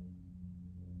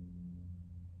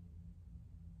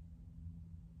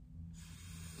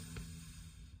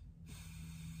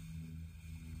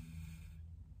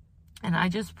 And I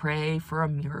just pray for a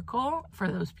miracle for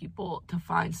those people to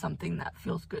find something that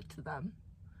feels good to them.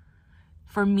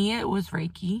 For me, it was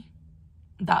Reiki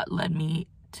that led me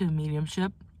to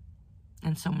mediumship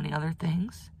and so many other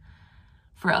things.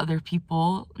 For other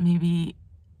people, maybe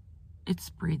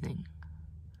it's breathing.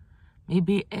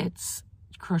 Maybe it's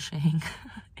crocheting.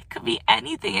 It could be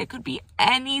anything. It could be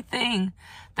anything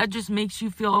that just makes you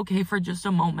feel okay for just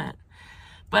a moment.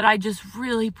 But I just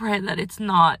really pray that it's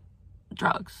not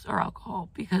drugs or alcohol,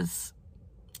 because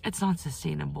it's not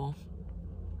sustainable.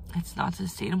 It's not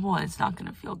sustainable, and it's not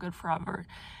going to feel good forever.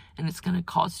 And it's going to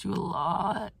cost you a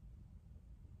lot.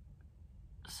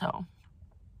 So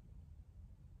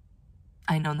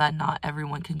I know that not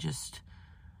everyone can just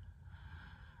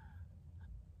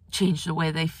change the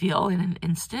way they feel in an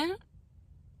instant.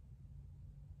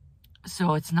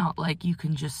 So it's not like you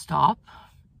can just stop.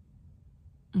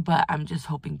 But I'm just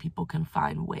hoping people can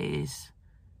find ways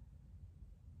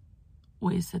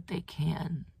that they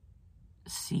can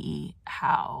see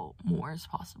how more is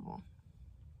possible.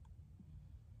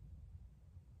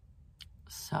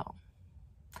 So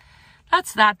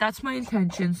that's that. That's my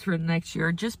intentions for next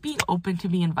year. Just being open to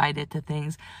be invited to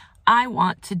things. I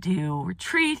want to do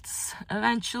retreats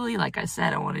eventually. Like I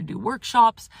said, I want to do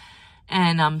workshops.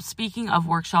 And speaking of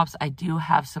workshops, I do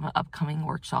have some upcoming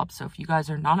workshops. So if you guys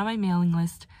are not on my mailing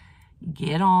list,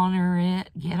 get on it.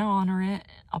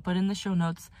 I'll put in the show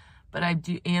notes. But I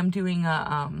am doing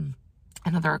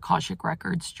another Akashic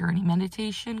Records journey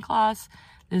meditation class.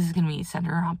 This is going to be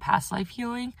centered around past life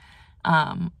healing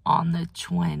on the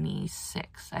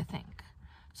 26th, I think.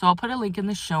 So I'll put a link in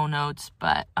the show notes.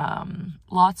 But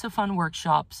lots of fun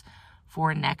workshops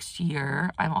for next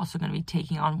year. I'm also going to be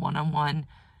taking on one-on-one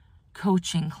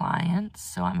coaching clients,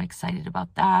 so I'm excited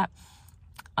about that.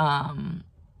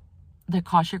 The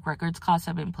Akashic Records class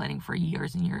I've been planning for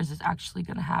years and years is actually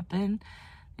going to happen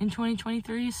in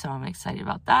 2023, so I'm excited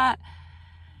about that.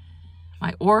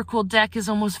 My Oracle deck is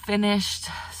almost finished,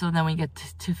 so then we get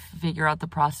to figure out the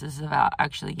process of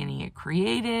actually getting it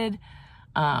created.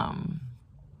 I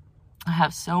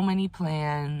have so many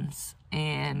plans,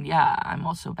 and yeah, I'm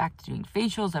also back to doing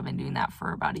facials. I've been doing that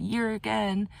for about a year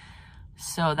again.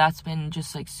 So that's been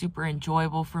just like super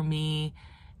enjoyable for me.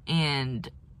 And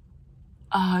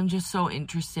I'm just so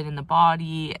interested in the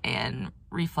body and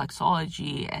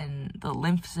reflexology and the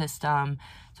lymph system.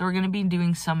 So we're going to be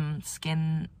doing some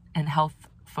skin and health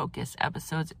focused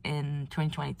episodes in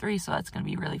 2023. So that's going to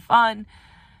be really fun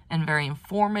and very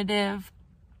informative.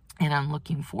 And I'm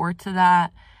looking forward to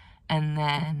that. And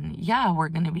then, yeah, we're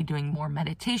going to be doing more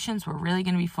meditations. We're really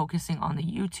going to be focusing on the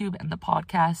YouTube and the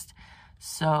podcast.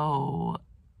 So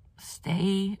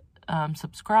stay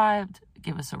subscribed,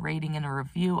 give us a rating and a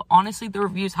review. Honestly, the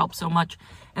reviews help so much.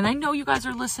 And I know you guys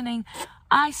are listening.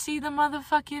 I see the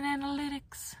motherfucking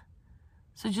analytics.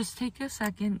 So just take a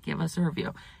second, give us a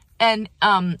review. And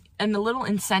a little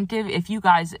incentive, if you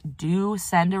guys do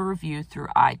send a review through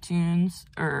iTunes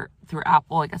or through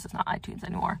Apple, I guess it's not iTunes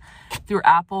anymore, through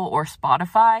Apple or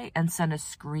Spotify, and send a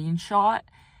screenshot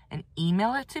and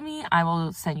email it to me, I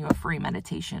will send you a free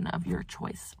meditation of your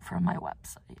choice from my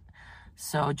website.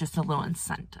 So just a little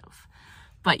incentive.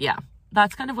 But yeah,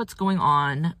 that's kind of what's going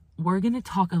on. We're going to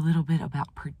talk a little bit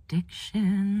about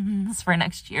predictions for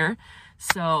next year.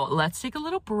 So let's take a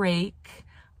little break.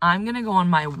 I'm going to go on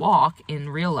my walk in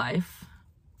real life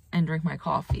and drink my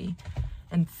coffee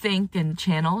and think and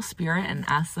channel spirit and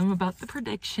ask them about the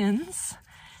predictions.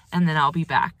 And then I'll be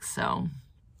back. So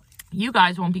you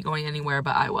guys won't be going anywhere,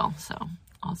 but I will. So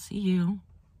I'll see you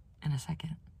in a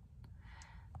second.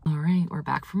 All right, we're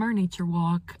back from our nature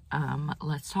walk.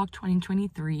 Let's talk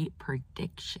 2023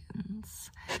 predictions.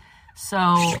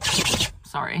 So,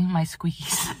 sorry, my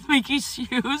squeaky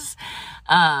shoes.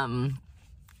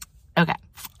 Okay,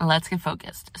 let's get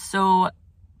focused. So,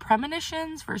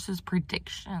 premonitions versus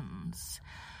predictions.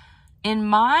 In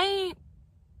my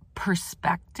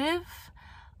perspective,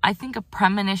 I think a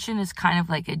premonition is kind of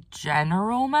like a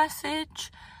general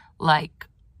message. Like,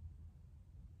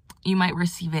 you might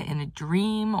receive it in a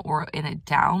dream or in a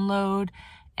download.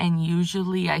 And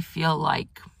usually I feel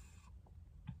like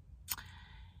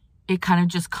it kind of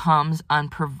just comes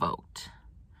unprovoked.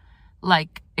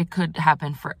 Like, it could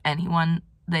happen for anyone.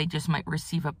 They just might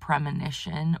receive a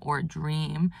premonition or a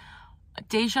dream.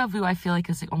 Deja vu, I feel like,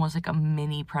 is like almost like a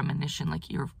mini premonition. Like,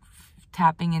 you're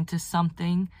tapping into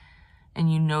something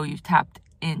and you know you've tapped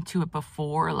into it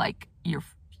before. Like,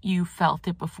 you felt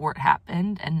it before it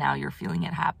happened and now you're feeling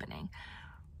it happening.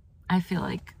 I feel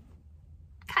like,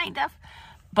 kind of.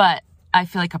 But I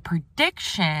feel like a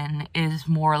prediction is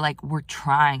more like we're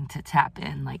trying to tap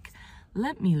in. Like,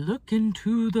 let me look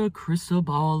into the crystal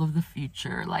ball of the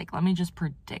future. Like, let me just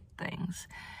predict things.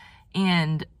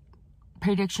 And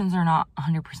predictions are not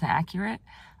 100% accurate.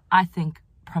 I think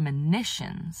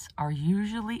premonitions are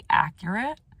usually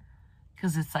accurate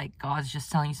because it's like God's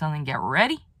just telling you something, get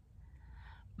ready.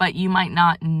 but you might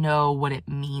not know what it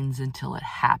means until it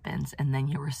happens, and then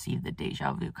you receive the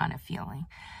deja vu kind of feeling.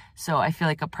 So I feel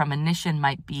like a premonition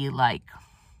might be like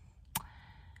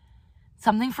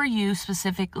something for you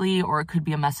specifically, or it could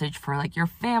be a message for like your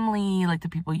family, like the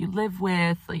people you live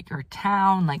with, like your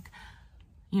town, like,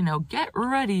 you know, get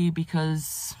ready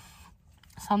because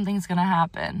something's gonna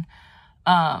happen.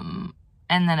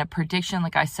 And then a prediction,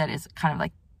 like I said, is kind of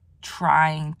like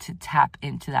trying to tap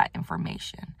into that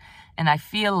information. And I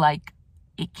feel like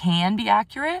it can be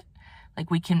accurate. Like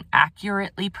we can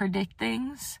accurately predict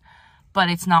things, but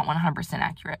it's not 100%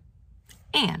 accurate.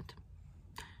 And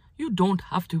you don't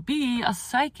have to be a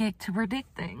psychic to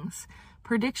predict things.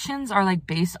 Predictions are like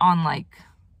based on like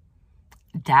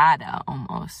data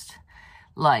almost.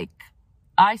 Like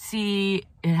I see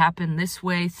it happen this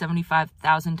way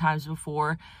 75,000 times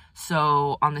before.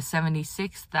 So on the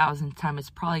 76,000th time, it's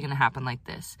probably going to happen like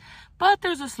this. But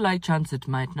there's a slight chance it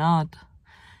might not.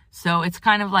 So it's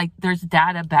kind of like there's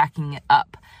data backing it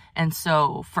up. And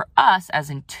so for us as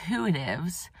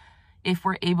intuitives, if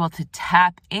we're able to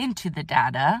tap into the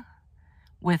data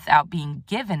without being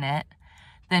given it,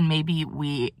 then maybe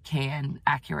we can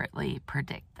accurately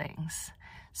predict things.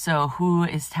 So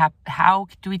how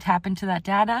do we tap into that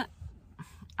data?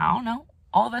 I don't know.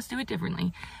 All of us do it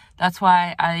differently. That's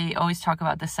why I always talk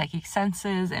about the psychic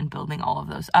senses and building all of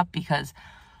those up, because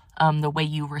the way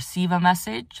you receive a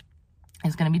message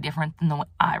is going to be different than the way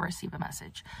I receive a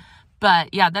message.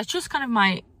 But yeah, that's just kind of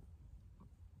my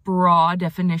broad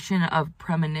definition of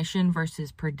premonition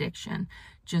versus prediction.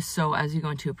 Just so as you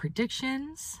go into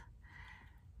predictions,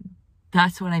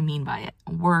 that's what I mean by it.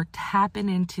 We're tapping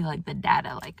into like the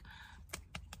data, like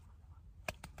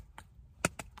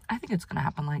I think it's going to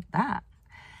happen like that.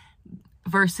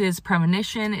 Versus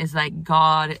premonition is like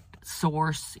God,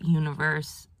 source,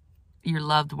 universe, your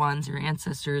loved ones, your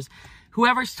ancestors,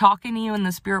 whoever's talking to you in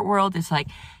the spirit world is like,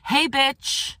 hey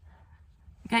bitch,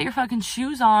 get your fucking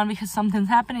shoes on because something's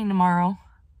happening tomorrow.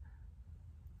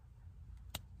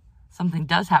 Something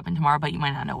does happen tomorrow, but you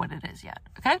might not know what it is yet.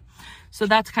 Okay? So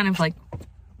that's kind of like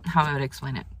how I would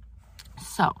explain it.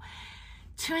 So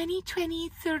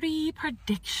 2023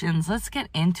 predictions. Let's get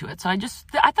into it. So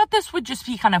I thought this would just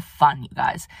be kind of fun, you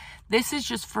guys. This is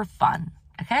just for fun,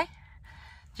 okay?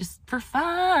 Just for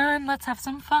fun. Let's have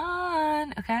some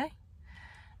fun, okay?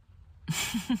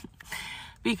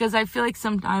 Because I feel like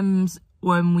sometimes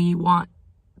when we want,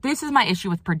 this is my issue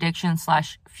with predictions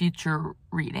 / future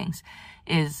readings,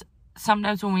 is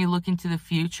sometimes when we look into the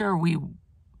future, we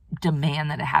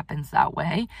demand that it happens that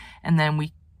way, and then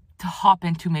we to hop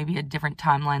into maybe a different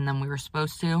timeline than we were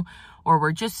supposed to, or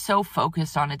we're just so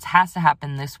focused on it has to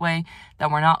happen this way that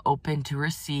we're not open to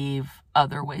receive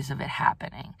other ways of it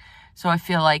happening. So I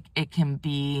feel like it can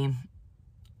be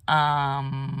a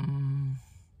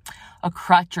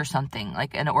crutch or something,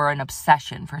 like or an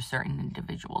obsession for certain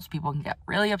individuals. People can get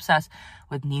really obsessed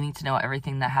with needing to know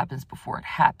everything that happens before it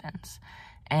happens.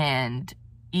 And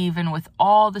even with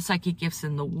all the psychic gifts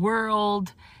in the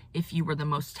world, if you were the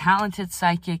most talented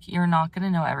psychic, you're not going to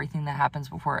know everything that happens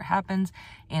before it happens.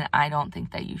 And I don't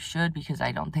think that you should, because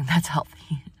I don't think that's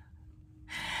healthy.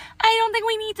 I don't think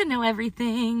we need to know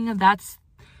everything. That's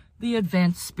the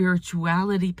advanced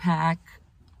spirituality pack.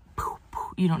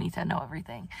 You don't need to know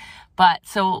everything. But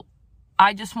so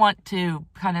I just want to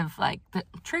kind of like, the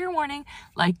trigger warning,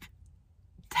 like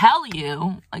tell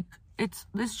you, like,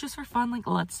 this is just for fun. Like,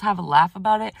 let's have a laugh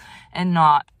about it and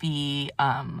not be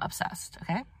obsessed.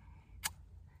 Okay.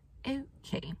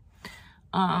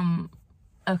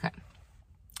 Okay.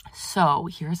 So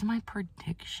here's my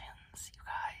predictions, you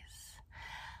guys.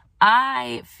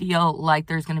 I feel like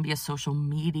there's going to be a social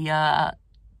media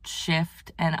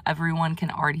shift, and everyone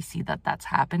can already see that that's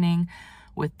happening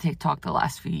with TikTok the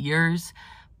last few years.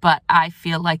 But I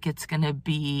feel like it's going to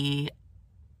be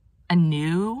a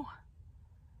new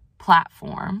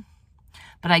platform,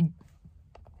 but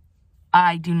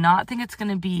I do not think it's going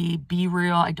to be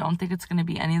BeReal. I don't think it's going to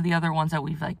be any of the other ones that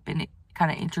we've like been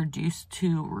kind of introduced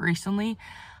to recently.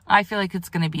 I feel like it's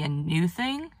going to be a new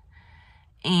thing,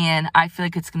 and I feel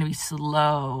like it's going to be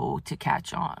slow to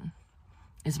catch on,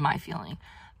 is my feeling.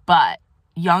 But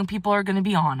young people are going to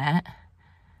be on it,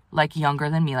 like younger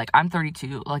than me. Like I'm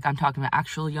 32, like I'm talking about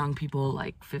actual young people,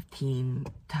 like 15,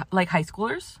 like high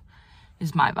schoolers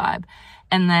is my vibe.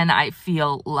 And then I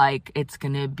feel like it's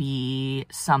gonna be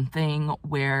something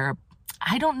where,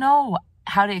 I don't know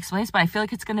how to explain this, but I feel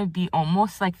like it's gonna be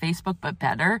almost like Facebook but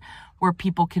better, where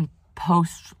people can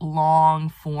post long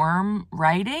form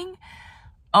writing,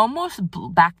 almost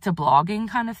back to blogging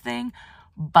kind of thing,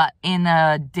 but in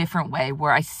a different way,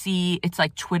 where I see it's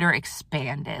like Twitter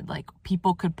expanded. Like,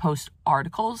 people could post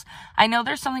articles. I know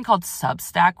there's something called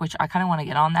Substack, which I kind of want to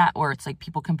get on that, where it's like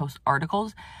people can post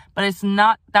articles, but that's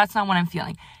not what I'm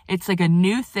feeling. It's like a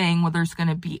new thing where there's going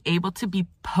to be able to be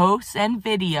posts and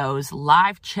videos,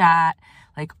 live chat,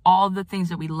 like all the things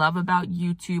that we love about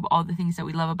YouTube, all the things that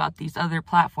we love about these other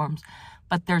platforms,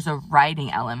 but there's a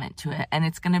writing element to it. And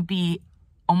it's going to be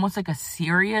almost like a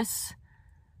serious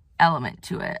element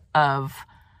to it of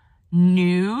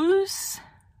news.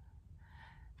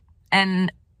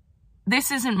 And this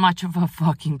isn't much of a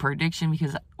fucking prediction,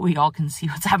 because we all can see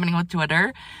what's happening with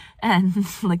Twitter and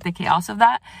like the chaos of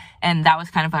that. And that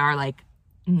was kind of our like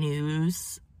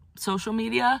news social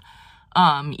media.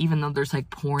 Even though there's like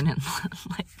porn and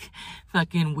like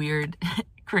fucking weird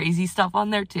crazy stuff on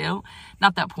there too.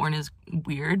 Not that porn is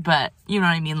weird, but you know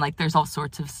what I mean? Like, there's all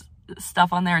sorts of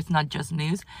stuff on there. It's not just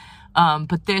news.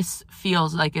 But this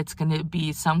feels like it's going to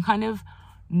be some kind of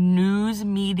news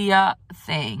media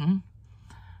thing.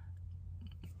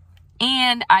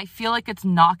 And I feel like it's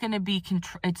not going to be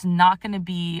it's not going to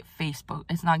be Facebook.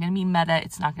 It's not going to be Meta.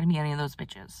 It's not going to be any of those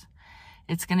bitches.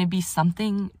 It's going to be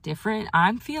something different.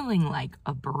 I'm feeling like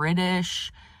a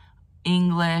British,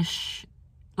 English,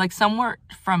 like somewhere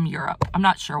from Europe. I'm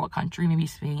not sure what country, maybe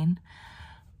Spain.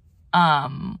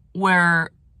 Where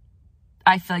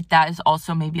I feel like that is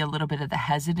also maybe a little bit of the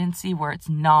hesitancy, where it's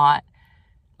not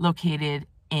located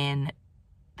in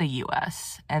the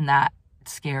US, and that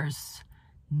scares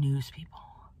news people.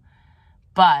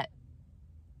 But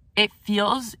it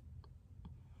feels,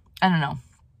 I don't know,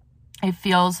 it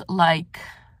feels like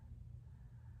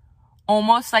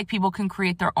almost like people can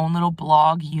create their own little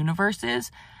blog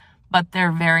universes, but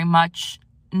they're very much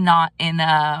not in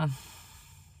a,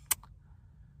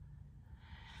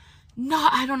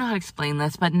 I don't know how to explain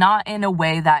this, but not in a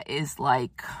way that is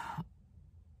like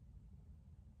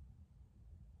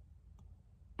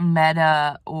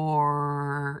Meta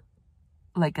or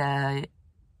like a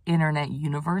internet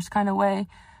universe kind of way,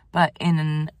 but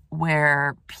in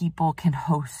where people can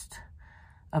host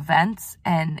events,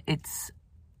 and it's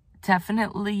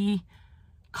definitely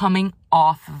coming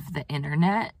off of the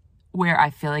internet, where I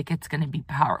feel like it's going to be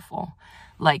powerful.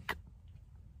 Like,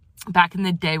 back in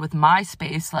the day with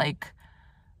MySpace, like,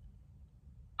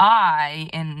 I,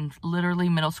 in literally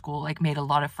middle school, like, made a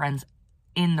lot of friends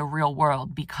in the real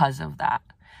world because of that.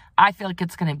 I feel like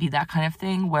it's going to be that kind of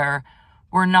thing, where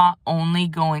we're not only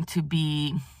going to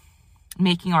be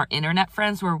making our internet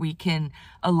friends where we can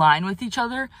align with each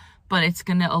other, but it's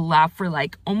going to allow for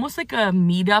like almost like a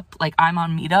meetup. Like, I'm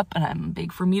on Meetup, and I'm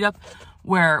big for Meetup,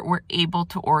 where we're able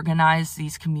to organize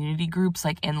these community groups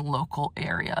like in local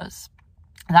areas.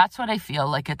 That's what I feel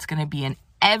like it's going to be, in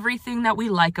everything that we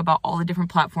like about all the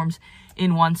different platforms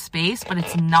in one space, but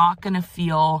it's not going to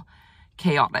feel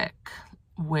chaotic,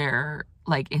 where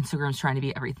like Instagram's trying to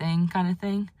be everything kind of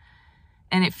thing.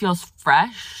 And it feels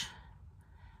fresh,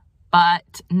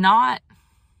 but not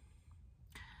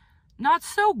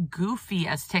so goofy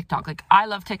as TikTok. Like, I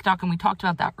love TikTok, and we talked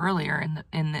about that earlier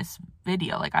in this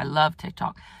video. Like, I love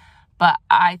TikTok, but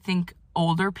I think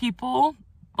older people,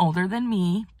 older than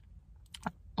me,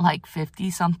 like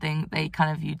 50 something, they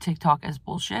kind of view TikTok as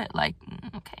bullshit. Like,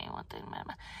 okay,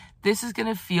 this is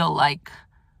gonna feel like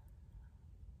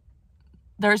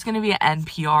there's going to be an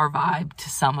NPR vibe to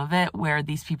some of it, where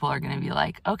these people are going to be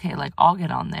like, okay, like, I'll get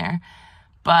on there.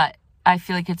 But I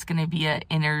feel like it's going to be an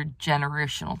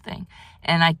intergenerational thing.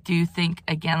 And I do think,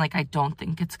 again, like, I don't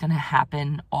think it's going to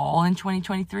happen all in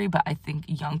 2023, but I think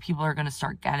young people are going to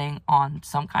start getting on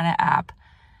some kind of app,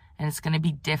 and it's going to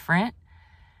be different.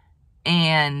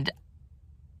 And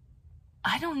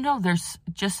I don't know, there's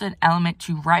just an element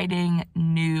to writing,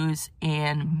 news,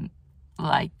 and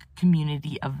like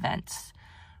community events,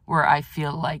 where I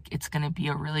feel like it's going to be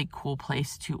a really cool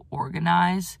place to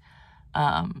organize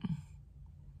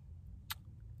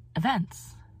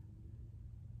events.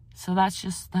 So that's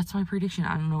my prediction.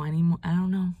 I don't know anymore. I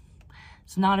don't know.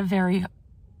 It's not a very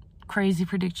crazy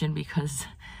prediction, because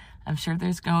I'm sure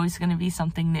there's always going to be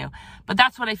something new. But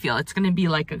that's what I feel. It's going to be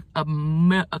like a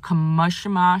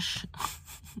mishmash.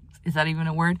 Is that even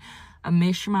a word? A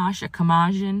mishmash, a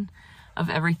commagin of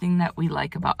everything that we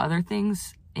like about other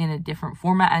things in a different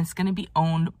format. And it's going to be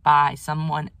owned by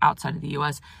someone outside of the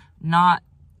US, not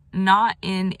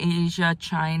in Asia,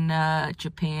 China,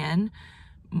 Japan,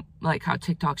 like how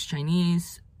TikTok's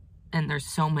Chinese, and there's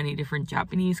so many different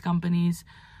Japanese companies.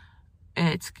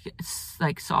 It's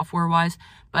like software wise,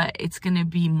 but it's going to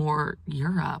be more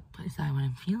Europe. Is that what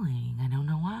I'm feeling? I don't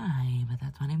know why, but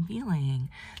that's what I'm feeling.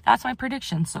 That's my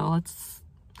prediction. So let's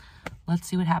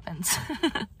see what happens.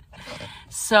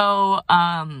 So,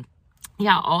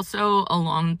 yeah, also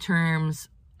along terms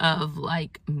of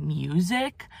like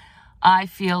music, I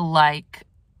feel like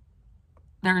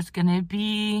there's gonna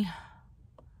be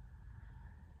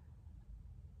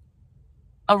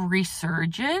a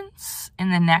resurgence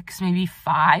in the next maybe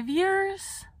 5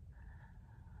 years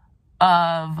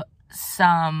of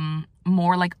some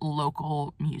more like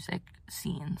local music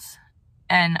scenes.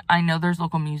 And I know there's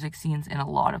local music scenes in a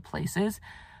lot of places,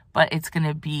 but it's going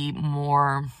to be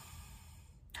more,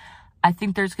 I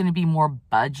think there's going to be more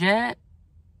budget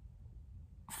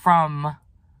from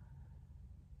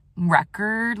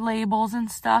record labels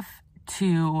and stuff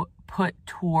to put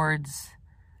towards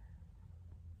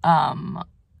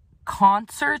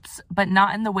concerts, but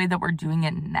not in the way that we're doing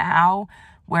it now,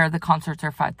 where the concerts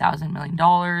are $5,000 million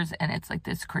and it's like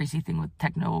this crazy thing with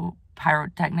techno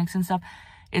pyrotechnics and stuff.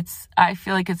 I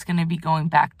feel like it's going to be going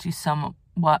back to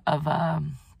somewhat of a,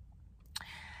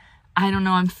 I don't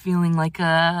know, I'm feeling like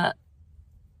a,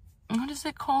 what is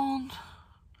it called?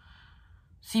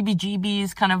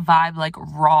 CBGB's kind of vibe, like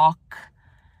rock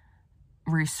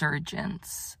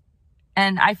resurgence.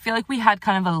 And I feel like we had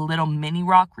kind of a little mini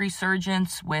rock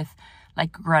resurgence with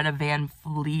like Greta Van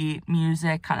Fleet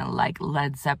music, kind of like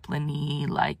Led Zeppelin-y,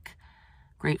 like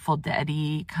Grateful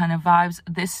Dead-y kind of vibes.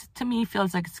 This to me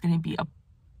feels like it's going to be a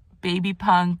baby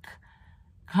punk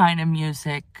kind of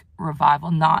music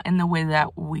revival, not in the way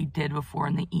that we did before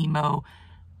in the emo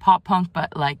pop punk,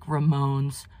 but like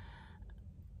Ramones,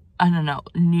 I don't know,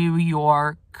 New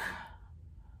York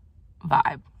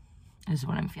vibe is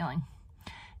what I'm feeling.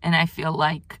 And I feel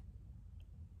like,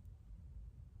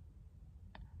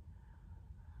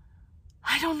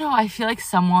 I don't know, I feel like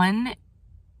someone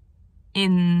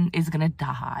is gonna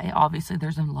die. Obviously,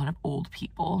 there's a lot of old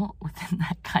people within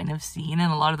that kind of scene,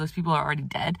 and a lot of those people are already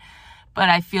dead. But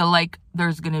I feel like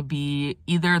there's gonna be,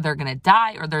 either they're gonna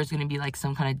die or there's gonna be like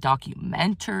some kind of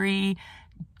documentary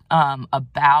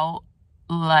about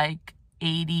like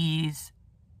 80s,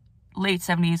 late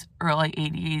 70s, early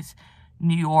 80s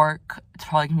New York. It's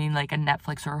probably gonna be like a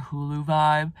Netflix or a Hulu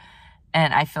vibe.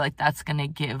 And I feel like that's gonna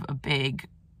give a big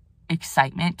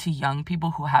excitement to young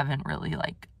people who haven't really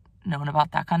like known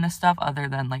about that kind of stuff, other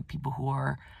than like people who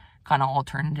are kind of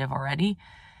alternative already.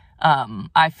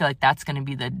 I feel like that's going to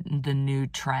be the new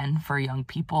trend for young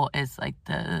people, is like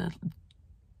and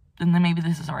then maybe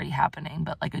this is already happening,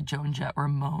 but like a Joan Jett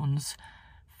Ramones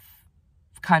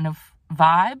kind of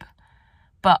vibe,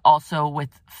 but also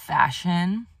with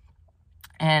fashion.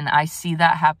 And I see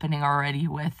that happening already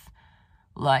with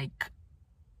like,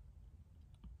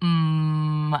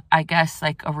 I guess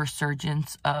like a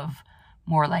resurgence of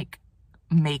more like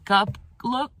makeup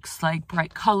looks, like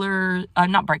bright color,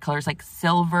 not bright colors, like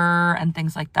silver and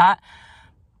things like that.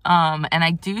 And I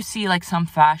do see like some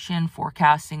fashion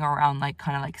forecasting around like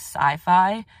kind of like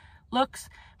sci-fi looks,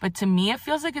 but to me it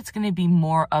feels like it's going to be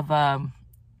more of a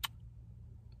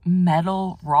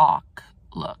metal rock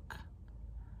look.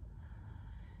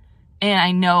 And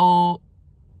I know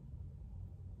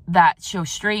that show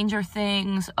Stranger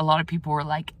Things, a lot of people were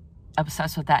like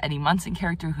obsessed with that Eddie Munson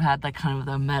character who had like kind of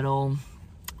the metal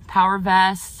power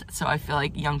vest. So I feel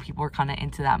like young people are kind of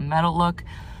into that metal look.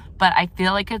 But I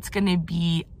feel like it's going to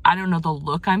be, I don't know, the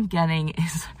look I'm getting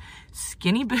is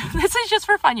skinny boots. This is just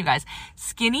for fun, you guys.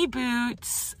 Skinny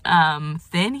boots,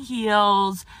 thin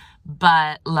heels,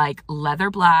 but like leather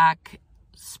black,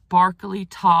 sparkly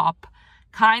top,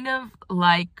 kind of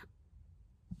like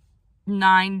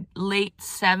late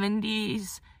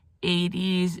 70s,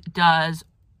 80s does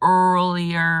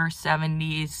earlier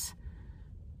 70s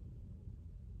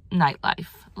nightlife,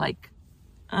 like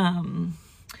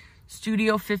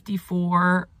Studio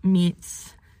 54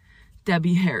 meets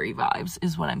Debbie Harry vibes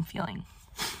is what I'm feeling.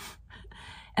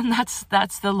 And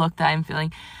that's the look that I'm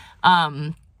feeling.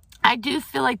 I do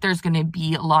feel like there's going to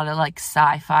be a lot of like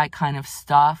sci-fi kind of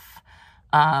stuff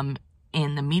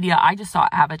in the media. I just saw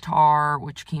Avatar,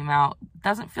 which came out.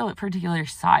 Doesn't feel particularly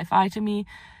sci-fi to me.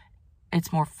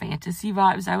 It's more fantasy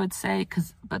vibes, I would say,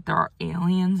 but there are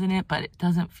aliens in it, but it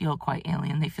doesn't feel quite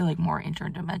alien. They feel like more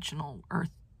interdimensional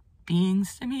Earth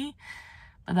beings to me,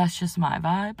 but that's just my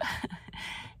vibe.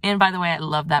 And by the way, I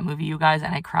love that movie, you guys,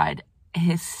 and I cried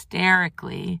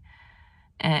hysterically.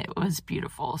 And it was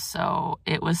beautiful. So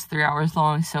it was 3 hours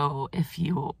long. So if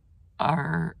you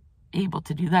are able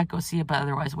to do that, go see it, but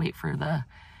otherwise wait for it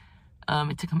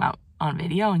to come out on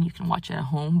video and you can watch it at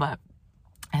home. But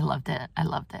I loved it.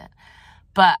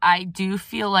 But I do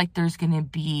feel like there's going to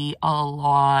be a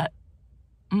lot,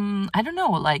 I don't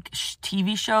know, like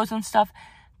TV shows and stuff,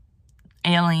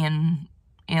 alien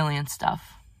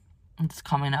stuff. It's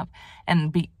coming up,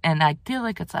 and I feel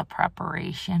like it's a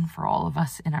preparation for all of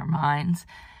us in our minds.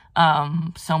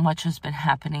 So much has been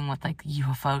happening with like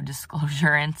UFO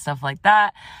disclosure and stuff like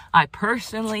that. I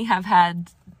personally have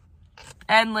had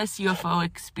endless UFO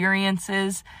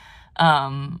experiences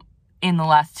in the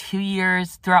last 2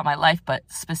 years throughout my life, but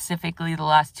specifically the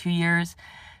last 2 years.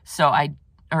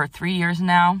 Or 3 years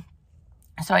now.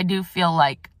 So I do feel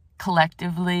like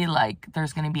collectively, like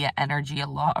there's going to be an energy a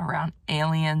lot around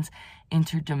aliens,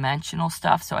 interdimensional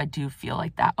stuff. So I do feel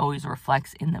like that always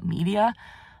reflects in the media.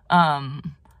 And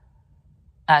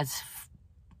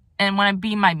when I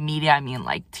mean my media, I mean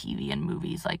like TV and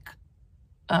movies, like,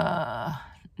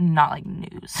 not like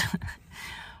news.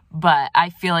 But I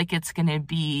feel like it's going to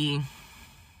be,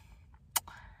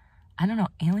 I don't know,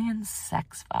 alien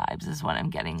sex vibes is what I'm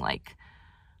getting, like,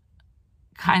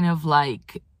 kind of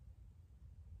like,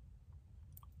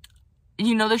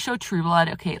 you know the show True Blood?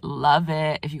 Okay, love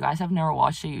it. If you guys have never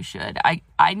watched it, you should. I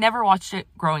never watched it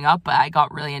growing up, but I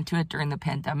got really into it during the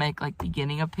pandemic, like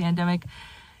beginning of pandemic,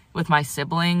 with my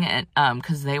sibling, and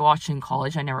because they watched in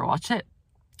college. I never watched it,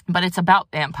 but it's about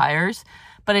vampires,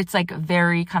 but it's like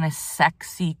very kind of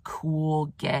sexy, cool,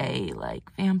 gay, like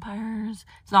vampires.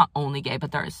 It's not only gay,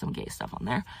 but there is some gay stuff on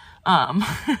there.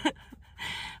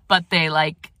 But they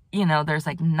like, you know, there's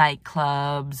like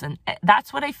nightclubs, and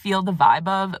that's what I feel the vibe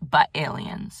of, but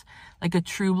aliens, like a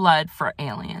True Blood for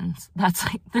aliens. That's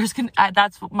like,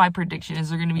 that's what my prediction is.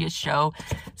 There's going to be a show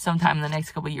sometime in the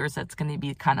next couple of years that's going to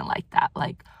be kind of like that,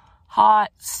 like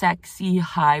hot, sexy,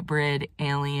 hybrid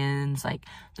aliens. Like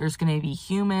there's going to be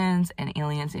humans and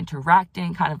aliens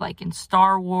interacting, kind of like in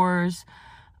Star Wars.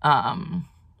 And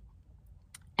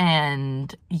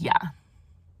yeah,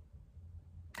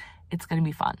 it's going to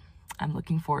be fun. I'm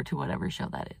looking forward to whatever show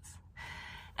that is.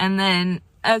 And then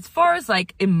as far as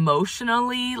like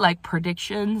emotionally, like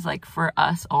predictions, like for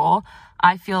us all,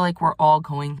 I feel like we're all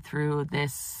going through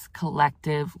this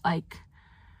collective like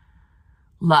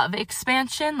love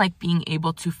expansion, like being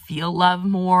able to feel love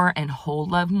more and hold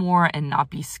love more and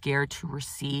not be scared to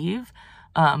receive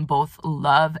both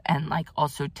love and like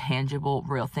also tangible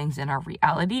real things in our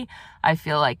reality. I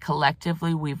feel like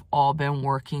collectively we've all been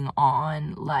working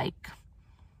on like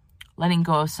letting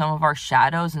go of some of our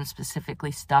shadows, and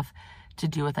specifically stuff to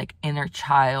do with like inner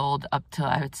child up to,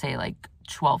 I would say, like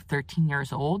 12, 13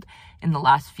 years old in the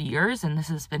last few years. And this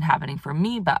has been happening for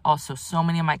me, but also so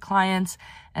many of my clients,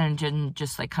 and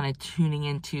just like kind of tuning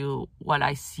into what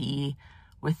I see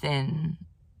within,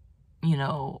 you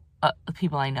know, the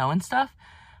people I know and stuff.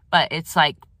 But it's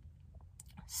like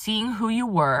seeing who you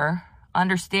were,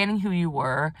 understanding who you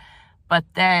were, but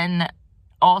then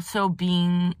also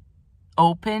being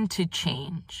open to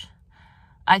change.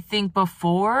 I think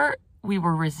before we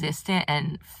were resistant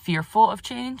and fearful of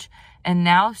change, and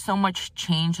now so much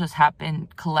change has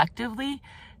happened collectively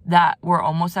that we're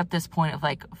almost at this point of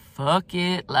like, fuck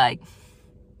it, like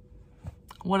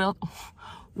what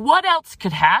else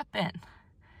could happen?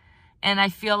 And I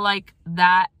feel like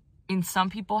that in some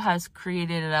people has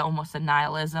created almost a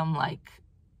nihilism like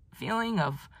feeling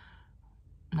of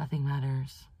nothing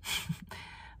matters.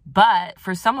 But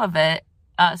for some of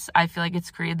us, I feel like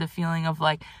it's created the feeling of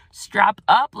like, strap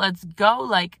up, let's go.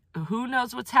 Like, who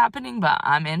knows what's happening, but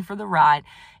I'm in for the ride.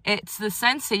 It's the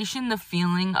sensation, the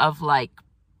feeling of like,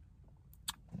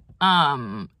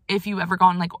 if you've ever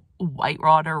gone like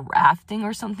whitewater rafting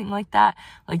or something like that,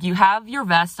 like you have your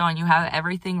vest on, you have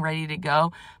everything ready to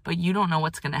go, but you don't know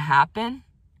what's going to happen.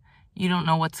 You don't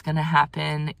know what's going to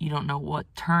happen. You don't know what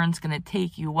turn's going to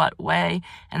take you what way.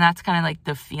 And that's kind of like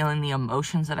the feeling, the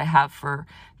emotions that I have for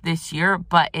this year.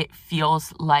 But it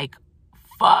feels like,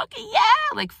 fuck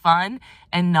yeah, like fun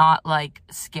and not like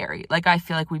scary. Like I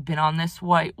feel like we've been on this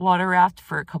whitewater raft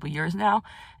for a couple years now.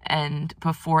 And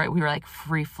before it, we were like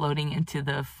free floating into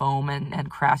the foam and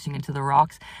crashing into the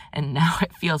rocks. And now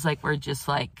it feels like we're just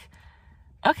like,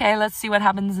 okay, let's see what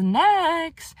happens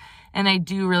next. And I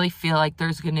do really feel like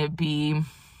there's going to be,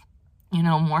 you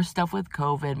know, more stuff with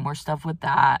COVID, more stuff with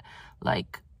that.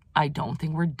 Like, I don't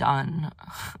think we're done.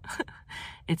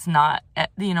 It's not,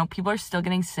 you know, people are still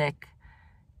getting sick.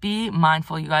 Be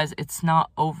mindful, you guys. It's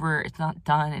not over. It's not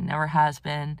done. It never has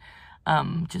been.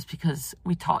 Just because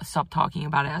we stop talking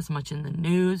about it as much in the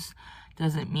news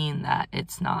doesn't mean that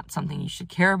it's not something you should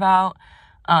care about.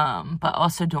 But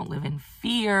also don't live in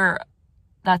fear.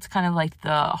 That's kind of like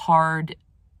the hard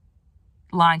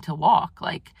line to walk.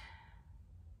 Like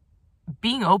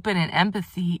being open and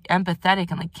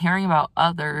empathetic and like caring about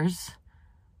others,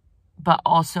 but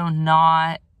also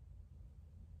not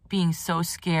being so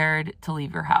scared to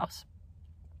leave your house.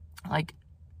 Like,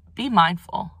 be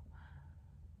mindful.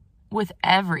 with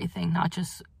everything, not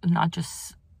just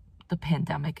the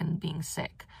pandemic and being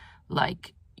sick.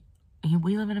 Like,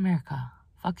 we live in America.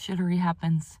 Fuck shittery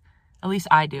happens. At least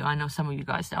I do. I know some of you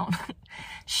guys don't.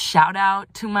 Shout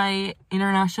out to my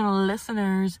international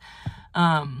listeners.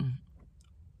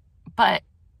 But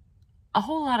a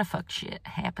whole lot of fuck shit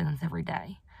happens every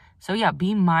day. So yeah,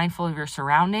 be mindful of your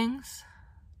surroundings.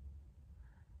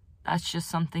 That's just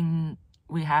something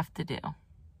we have to do.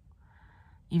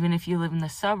 Even if you live in the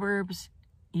suburbs,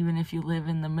 even if you live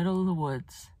in the middle of the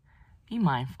woods, be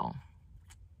mindful.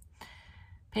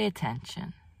 Pay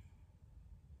attention.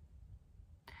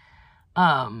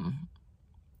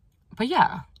 But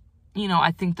yeah,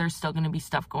 I think there's still going to be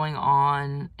stuff going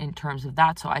on in terms of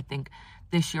that. So I think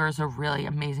this year is a really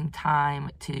amazing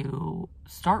time to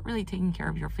start really taking care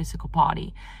of your physical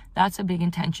body. That's a big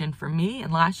intention for me.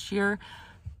 And last year,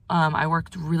 I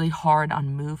worked really hard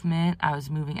on movement. I was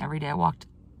moving every day. I walked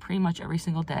pretty much every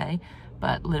single day,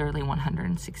 but literally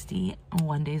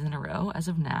 161 days in a row as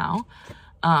of now.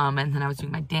 And then I was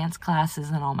doing my dance classes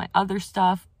and all my other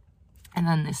stuff. And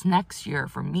then this next year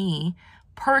for me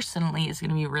personally is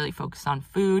going to be really focused on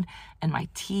food and my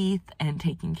teeth and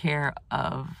taking care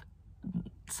of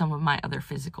some of my other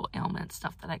physical ailments,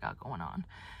 stuff that I got going on.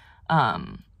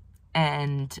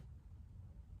 And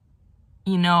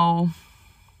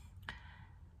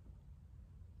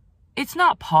it's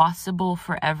not possible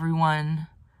for everyone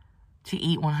to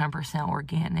eat 100%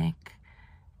 organic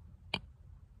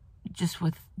just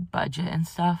with budget and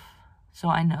stuff. So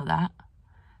I know that.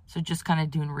 So just kind of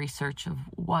doing research of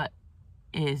what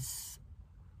is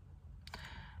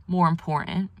more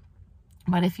important.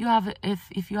 But if you have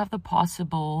the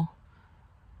possible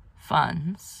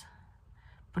funds,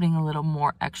 putting a little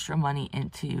more extra money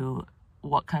into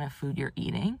what kind of food you're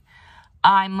eating.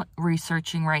 I'm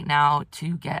researching right now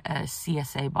to get a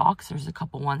CSA box. There's a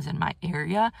couple ones in my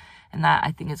area, and that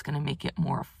I think is going to make it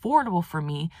more affordable for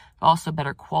me, but also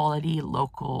better quality,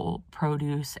 local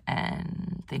produce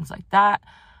and things like that.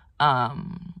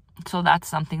 So that's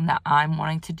something that I'm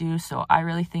wanting to do. So I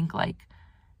really think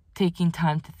taking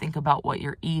time to think about what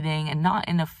you're eating, and not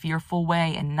in a fearful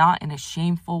way and not in a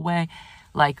shameful way,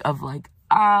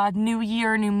 new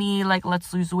year, new me,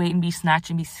 let's lose weight and be snatched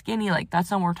and be skinny.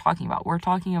 That's not what we're talking about. We're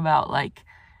talking about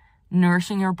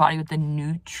nourishing your body with the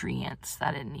nutrients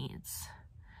that it needs.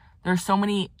 There's so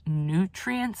many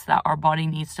nutrients that our body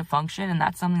needs to function, and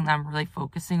that's something that I'm really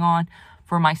focusing on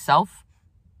for myself,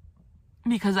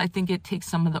 because I think it takes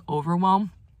some of the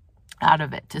overwhelm out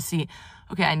of it to see,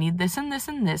 okay, I need this and this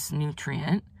and this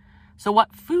nutrient. So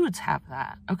what foods have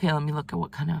that? Okay, let me look at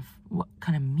what kind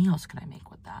of meals can I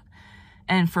make with that?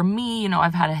 And for me,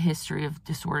 I've had a history of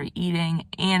disordered eating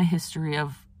and a history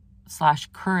of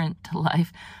current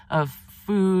life of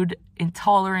food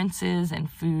intolerances and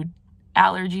food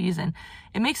allergies. And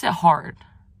it makes it hard.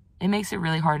 It makes it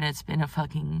really hard. And it's been a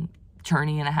fucking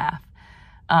journey and a half.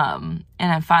 And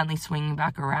I'm finally swinging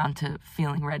back around to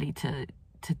feeling ready to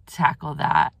tackle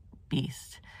that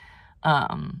beast.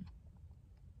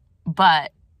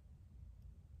 But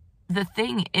the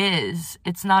thing is,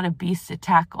 it's not a beast to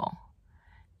tackle.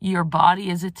 Your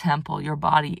body is a temple. Your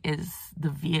body is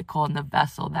the vehicle and the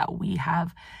vessel that we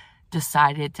have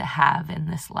decided to have in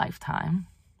this lifetime.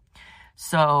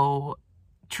 So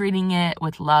treating it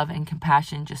with love and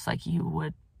compassion, just like you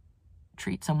would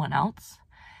treat someone else.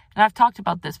 And I've talked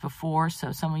about this before,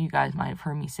 so some of you guys might have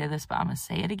heard me say this, but I'm going to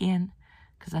say it again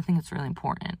because I think it's really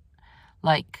important.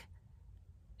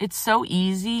 It's so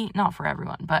easy, not for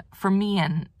everyone, but for me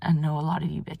and I know a lot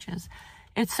of you bitches,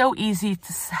 it's so easy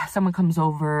to, someone comes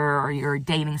over or you're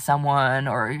dating someone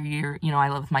or I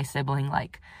live with my sibling,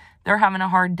 they're having a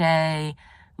hard day.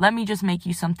 Let me just make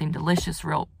you something delicious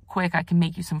real quick. I can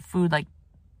make you some food.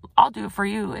 I'll do it for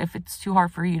you if it's too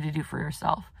hard for you to do for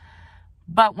yourself.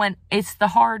 But when it's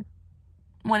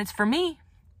when it's for me,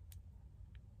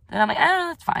 then I'm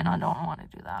that's fine. I don't want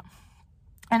to do that.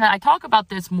 And I talk about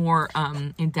this more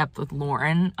in depth with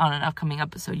Lauren on an upcoming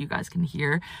episode you guys can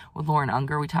hear with Lauren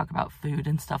Unger. We talk about food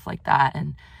and stuff like that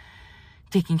and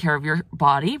taking care of your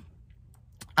body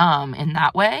in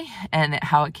that way, and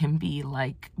how it can be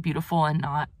beautiful and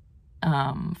not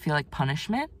feel like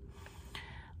punishment.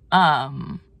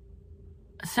 So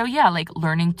yeah,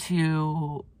 learning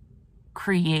to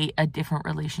create a different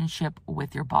relationship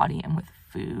with your body and with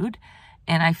food.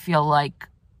 And I feel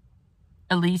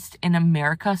at least in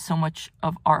America, so much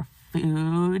of our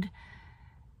food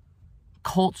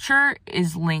culture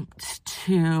is linked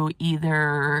to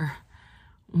either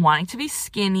wanting to be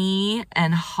skinny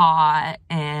and hot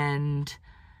and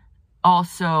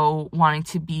also wanting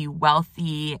to be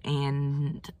wealthy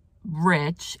and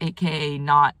rich, aka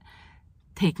not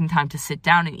taking time to sit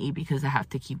down and eat because I have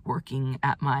to keep working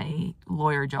at my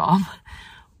lawyer job,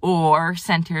 or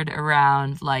centered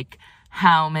around like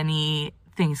how many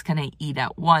things can I eat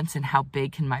at once and how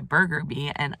big can my burger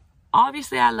be. And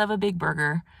obviously I love a big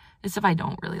burger, as if I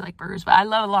don't really like burgers, but I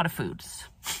love a lot of foods.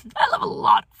 I love a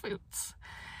lot of foods.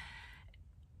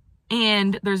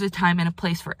 And there's a time and a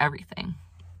place for everything.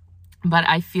 But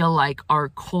I feel like our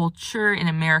culture in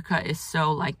America is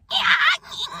so like,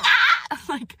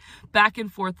 like back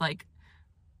and forth, like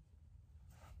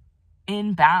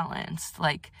imbalanced,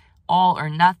 like all or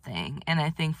nothing. And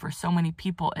I think for so many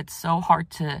people, it's so hard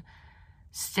to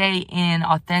stay in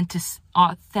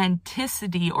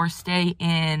authenticity or stay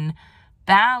in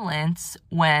balance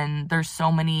when there's so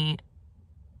many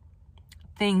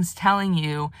things telling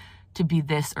you to be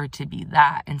this or to be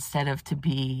that, instead of to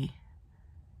be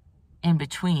in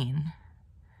between,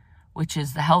 which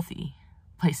is the healthy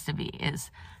place to be. Is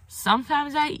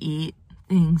sometimes I eat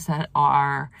things that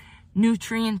are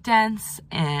nutrient dense,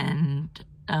 and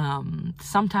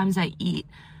sometimes I eat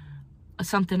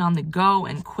something on the go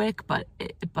and quick, but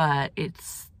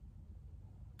it's,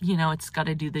 you know, it's got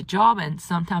to do the job. And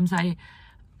sometimes I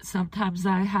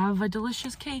have a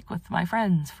delicious cake with my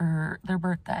friends for their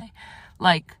birthday.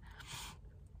 Like,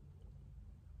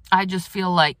 I just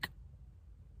feel like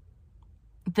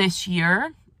this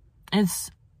year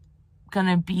is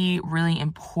gonna be really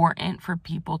important for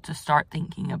people to start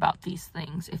thinking about these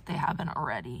things if they haven't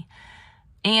already.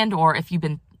 And or if you've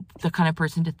been the kind of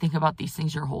person to think about these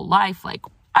things your whole life, like,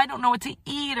 I don't know what to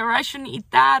eat, or I shouldn't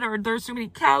eat that, or there's so many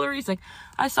calories. Like,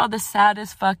 I saw the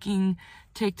saddest fucking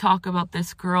TikTok about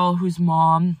this girl whose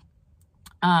mom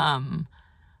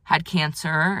had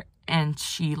cancer, and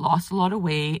she lost a lot of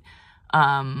weight.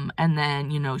 And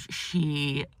then, you know,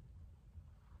 she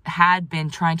had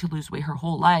been trying to lose weight her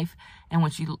whole life. And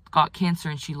when she got cancer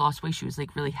and she lost weight, she was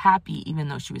like really happy, even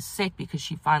though she was sick, because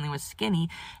she finally was skinny.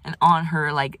 And on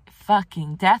her like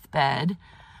fucking deathbed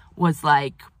was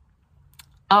like,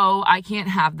 oh, I can't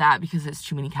have that because it's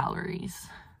too many calories.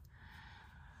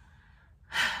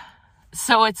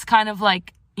 So it's kind of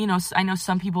like, you know, I know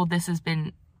some people, this has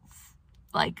been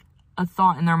like a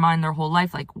thought in their mind their whole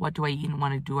life, like, what do I eat and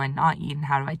what do I not eat, and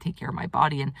how do I take care of my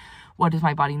body, and what does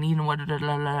my body need, and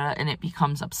and it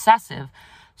becomes obsessive.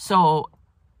 So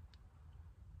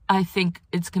I think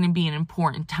it's going to be an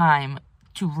important time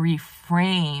to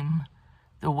reframe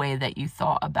the way that you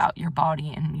thought about your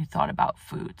body and you thought about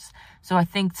foods. So I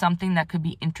think something that could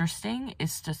be interesting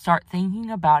is to start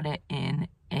thinking about it in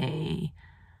a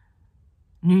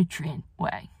nutrient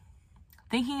way.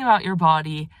 Thinking about your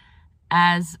body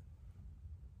as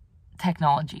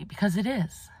technology, because it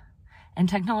is. And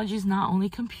technology is not only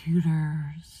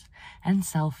computers and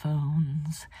cell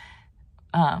phones.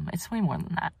 It's way more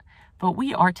than that. But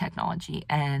we are technology,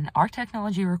 and our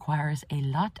technology requires a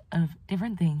lot of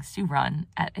different things to run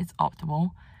at its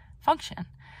optimal function.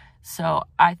 So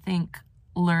I think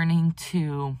learning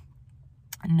to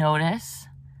notice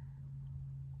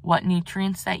what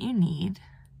nutrients that you need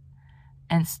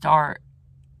and start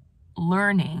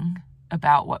learning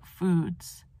about what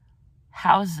foods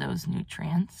house those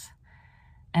nutrients,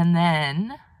 and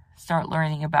then start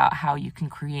learning about how you can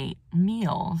create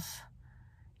meals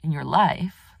in your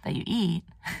life that you eat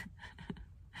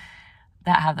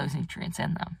that have those nutrients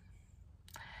in them.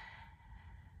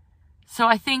 So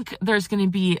I think there's going to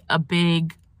be a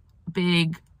big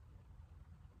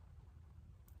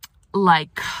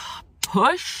like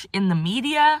push in the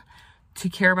media to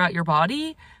care about your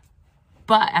body,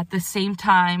 but at the same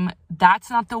time, that's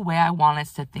not the way I want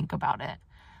us to think about it.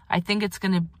 I think it's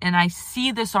going to, and I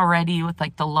see this already with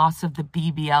like the loss of the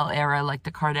BBL era, like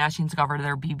the Kardashians got rid of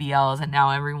their BBLs and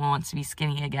now everyone wants to be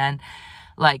skinny again.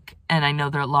 Like, and I know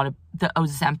there are a lot of the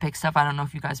Ozempic stuff. I don't know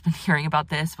if you guys have been hearing about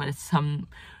this, but it's some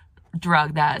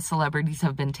drug that celebrities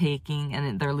have been taking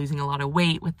and they're losing a lot of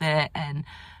weight with it. And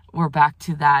we're back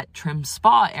to that trim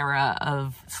spa era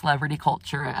of celebrity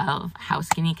culture of how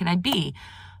skinny can I be?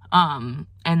 And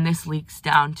this leaks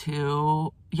down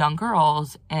to young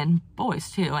girls and boys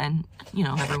too, and, you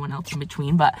know, everyone else in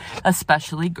between, but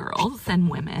especially girls and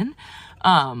women.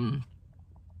 But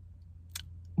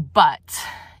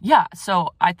yeah,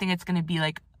 so I think it's going to be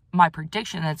like my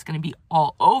prediction that it's going to be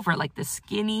all over, like the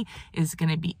skinny is going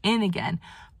to be in again.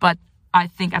 But I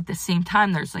think at the same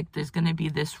time, there's going to be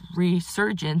this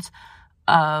resurgence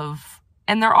of,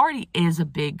 and there already is a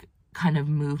big kind of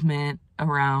movement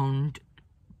around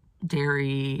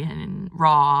dairy and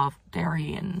raw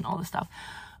dairy and all this stuff.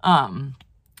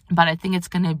 But I think it's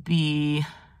going to be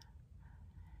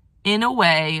in a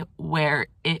way where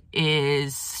it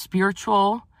is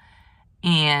spiritual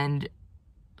and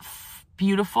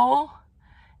beautiful,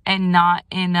 and not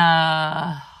in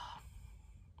a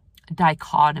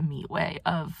dichotomy way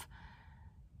of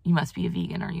you must be a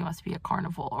vegan or you must be a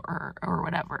carnivore or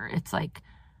whatever. It's like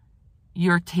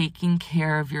you're taking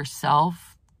care of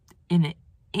yourself in an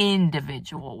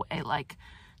individual way. Like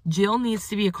Jill needs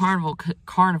to be a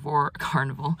carnivore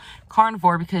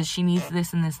because she needs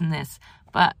this and this and this.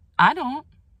 But I don't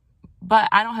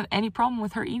have any problem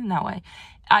with her eating that way.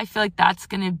 I feel like that's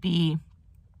going to be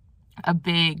a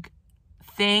big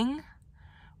thing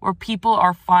where people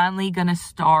are finally going to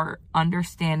start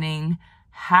understanding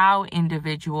how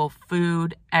individual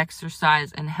food,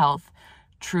 exercise, and health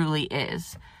truly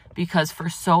is. Because for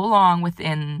so long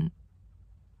within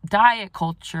diet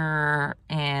culture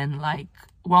and like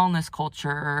wellness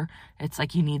culture, it's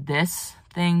like you need this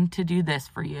thing to do this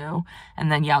for you.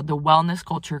 And then the wellness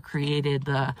culture created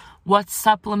the what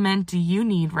supplement do you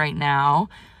need right now?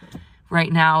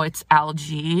 Right now it's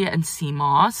algae and sea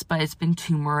moss, but it's been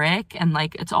turmeric, and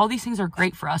like it's all these things are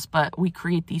great for us, but we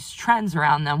create these trends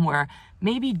around them where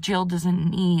maybe Jill doesn't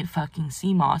need fucking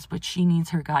sea moss, but she needs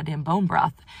her goddamn bone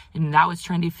broth. And that was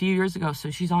trendy a few years ago, so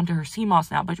she's onto her sea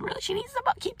moss now, but really she needs to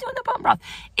keep doing the bone broth.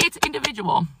 It's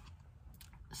individual.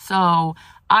 So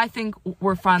I think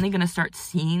we're finally going to start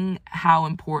seeing how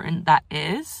important that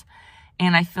is.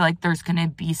 And I feel like there's going to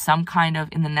be some kind of,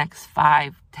 in the next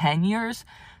 5-10 years,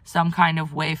 some kind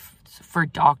of way for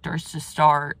doctors to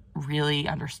start really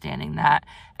understanding that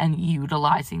and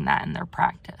utilizing that in their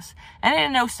practice. And I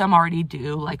know some already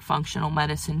do, like functional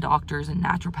medicine doctors and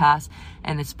naturopaths,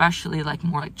 and especially like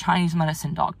more like Chinese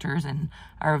medicine doctors and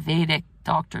Ayurvedic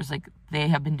doctors. Like they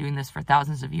have been doing this for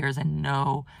thousands of years and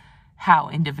know how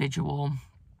individual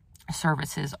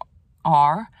services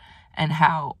are and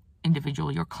how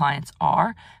individual your clients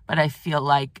are. But I feel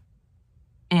like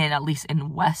at least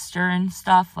in Western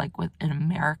stuff, like in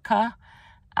America,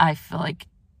 I feel like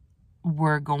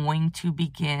we're going to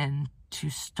begin to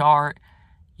start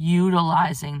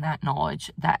utilizing that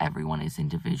knowledge that everyone is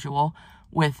individual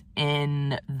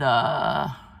within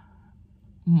the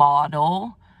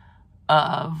model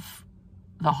of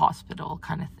the hospital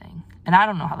kind of thing. And I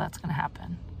don't know how that's going to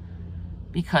happen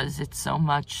because it's so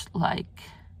much like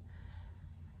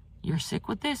you're sick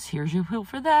with this, here's your pill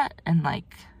for that, and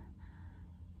like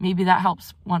maybe that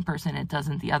helps one person, it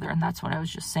doesn't the other. And that's what I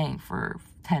was just saying for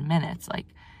 10 minutes. Like,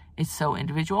 it's so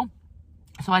individual.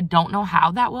 So I don't know how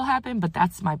that will happen, but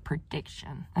that's my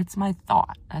prediction. That's my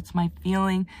thought. That's my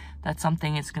feeling that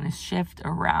something is going to shift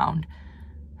around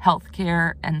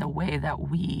healthcare and the way that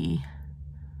we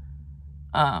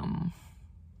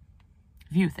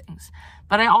view things.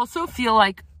 But I also feel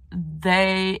like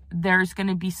there's going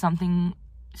to be some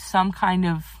kind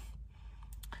of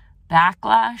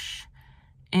backlash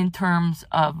in terms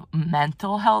of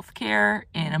mental health care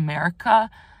in America.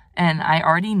 And I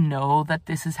already know that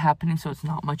this is happening, so it's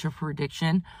not much of a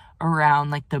prediction around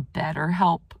like the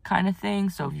BetterHelp kind of thing.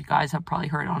 So if you guys have probably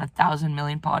heard on 1,000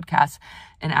 million podcasts,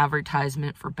 an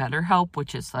advertisement for BetterHelp,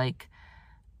 which is like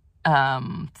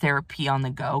therapy on the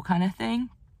go kind of thing.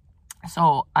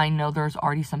 So I know there's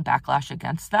already some backlash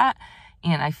against that.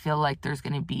 And I feel like there's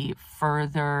going to be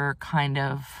further kind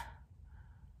of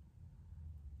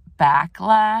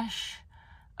backlash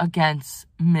against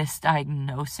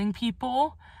misdiagnosing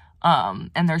people.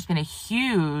 And there's been a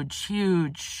huge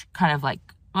kind of like,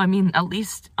 I mean, at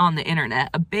least on the internet,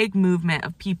 a big movement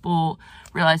of people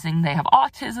realizing they have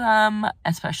autism,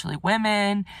 especially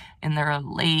women in their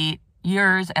late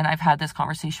years. And I've had this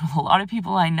conversation with a lot of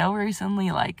people I know recently,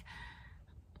 like,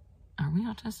 are we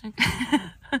autistic?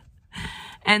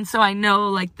 And so I know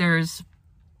like there's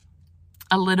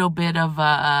a little bit of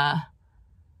a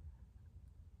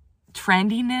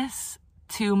trendiness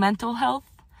to mental health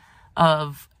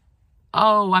of,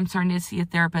 oh, I'm starting to see a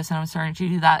therapist and I'm starting to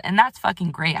do that. And that's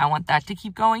fucking great. I want that to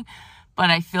keep going.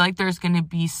 But I feel like there's going to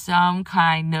be some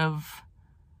kind of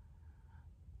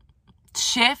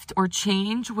shift or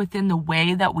change within the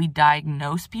way that we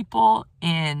diagnose people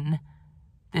in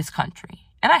this country.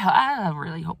 And I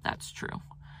really hope that's true.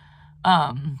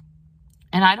 And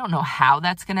I don't know how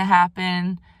that's going to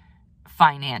happen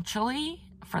financially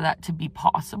for that to be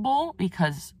possible,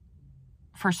 because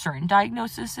for certain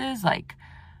diagnoses, like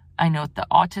I know the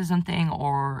autism thing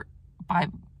or by,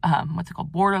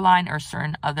 borderline or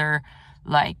certain other,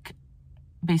 like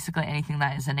basically anything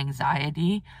that is an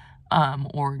anxiety,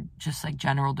 or just like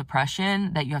general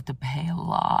depression, that you have to pay a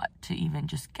lot to even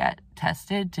just get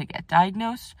tested to get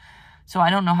diagnosed. So I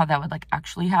don't know how that would like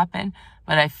actually happen,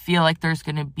 but I feel like there's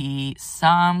going to be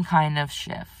some kind of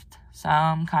shift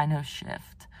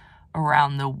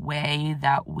around the way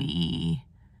that we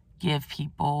give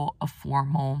people a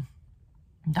formal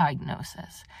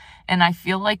diagnosis. And I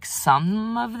feel like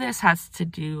some of this has to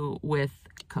do with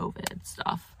COVID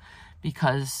stuff,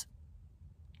 because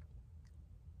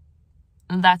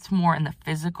that's more in the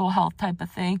physical health type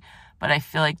of thing. But I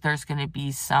feel like there's going to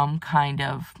be some kind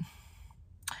of,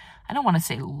 I don't want to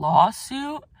say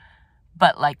lawsuit,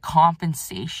 but like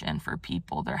compensation for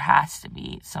people. There has to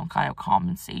be some kind of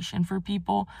compensation for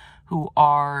people who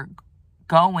are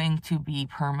going to be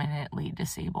permanently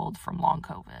disabled from long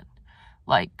COVID.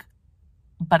 Like,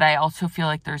 but I also feel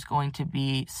like there's going to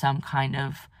be some kind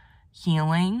of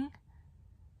healing,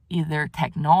 either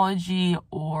technology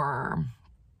or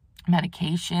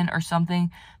medication or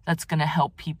something that's going to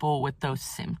help people with those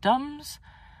symptoms.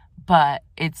 But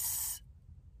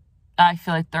I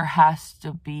feel like there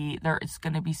is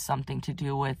going to be something to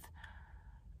do with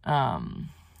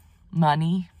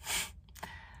money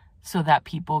so that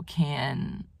people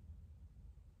can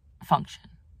function.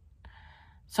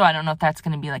 So I don't know if that's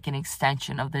going to be like an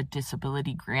extension of the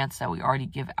disability grants that we already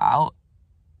give out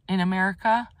in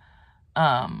America.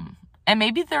 And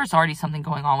maybe there's already something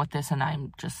going on with this and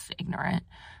I'm just ignorant.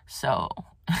 So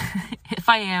if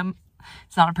I am,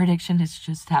 it's not a prediction. It's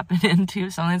just happening too.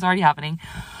 Something's already happening.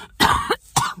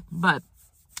 But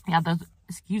yeah,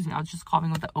 excuse me. I was just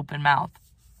coughing with an open mouth.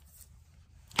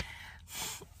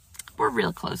 We're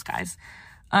real close, guys.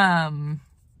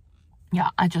 Yeah,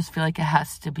 I just feel like it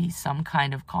has to be some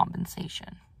kind of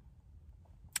compensation.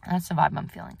 That's the vibe I'm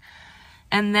feeling.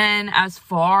 And then as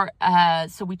far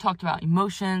as, so we talked about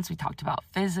emotions, we talked about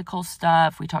physical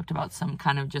stuff, we talked about some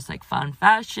kind of just like fun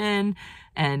fashion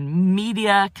and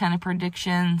media kind of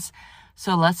predictions.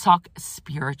 So let's talk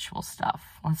spiritual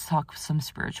stuff. Let's talk some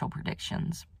spiritual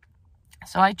predictions.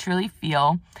 So I truly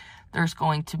feel there's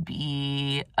going to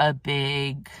be a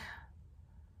big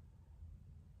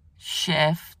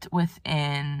shift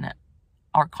within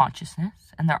our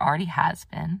consciousness, and there already has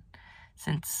been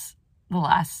since the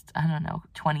last,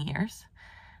 20 years,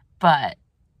 but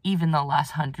even the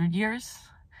last 100 years.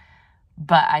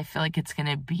 But I feel like it's going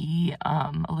to be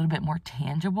a little bit more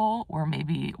tangible, or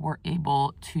maybe we're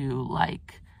able to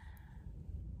like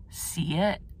see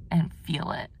it and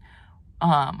feel it.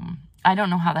 I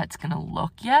don't know how that's going to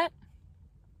look yet,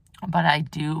 but I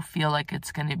do feel like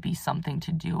it's going to be something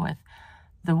to do with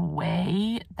the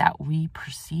way that we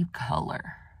perceive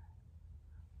color.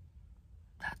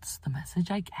 That's the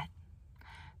message I get.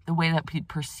 The way that we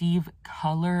perceive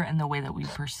color and the way that we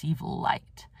perceive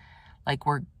light. Like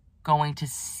we're going to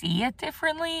see it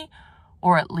differently,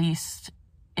 or at least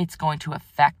it's going to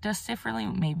affect us differently.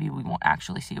 Maybe we won't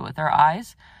actually see it with our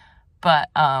eyes, but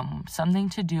something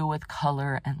to do with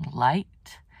color and light.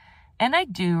 And I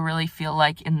do really feel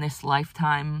like in this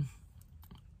lifetime,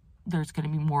 there's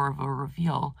going to be more of a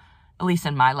reveal. At least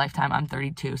in my lifetime, I'm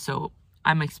 32, so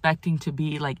I'm expecting to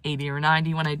be like 80 or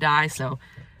 90 when I die, so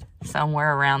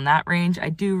somewhere around that range. I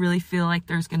do really feel like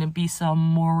there's going to be some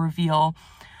more reveal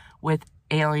with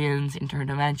aliens,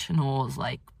 interdimensionals.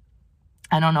 Like,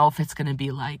 I don't know if it's going to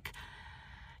be like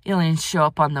aliens show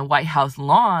up on the White House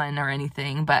lawn or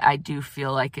anything, but I do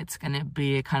feel like it's going to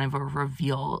be a kind of a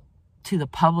reveal to the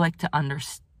public to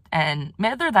understand, and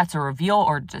whether that's a reveal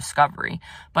or discovery,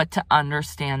 but to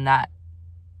understand that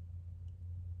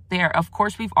there, of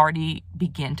course, we've already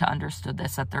begun to understand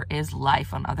this, that there is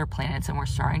life on other planets, and we're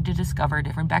starting to discover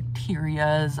different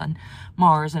bacterias on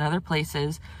Mars and other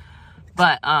places.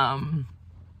 But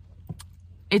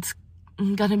it's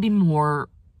gonna be more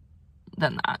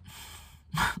than that.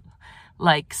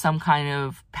 Like some kind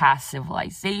of past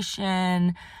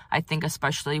civilization. I think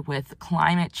especially with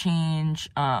climate change,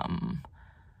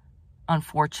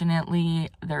 unfortunately,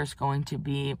 there's going to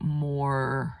be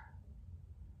more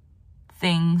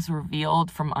things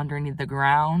revealed from underneath the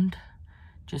ground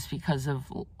just because of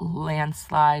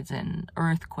landslides and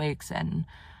earthquakes and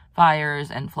fires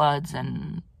and floods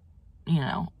and,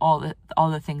 all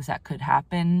the things that could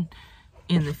happen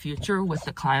in the future with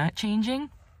the climate changing.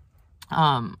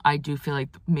 I do feel like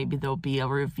maybe there'll be a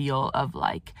reveal of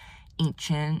like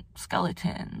ancient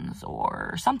skeletons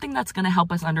or something that's going to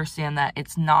help us understand that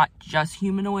it's not just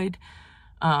humanoid.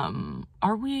 What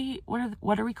are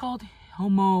we called?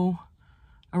 Homo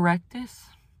erectus?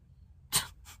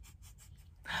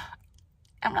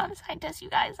 I'm not a scientist, you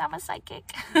guys. I'm a psychic.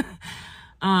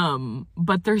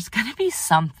 But there's going to be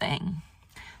something.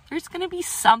 There's going to be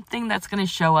something that's going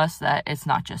to show us that it's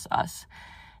not just us.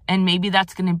 And maybe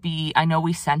that's going to be, I know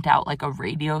we sent out like a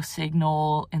radio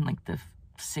signal in like the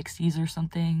 60s or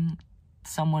something.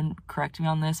 Someone correct me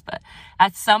on this, but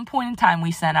at some point in time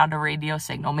we sent out a radio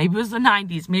signal. Maybe it was the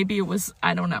 90s, maybe it was,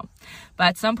 I don't know. But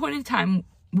at some point in time,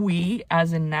 we,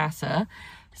 as in NASA,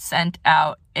 sent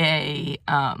out a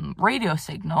radio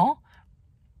signal,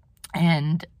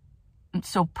 and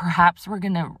so perhaps we're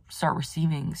going to start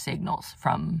receiving signals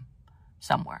from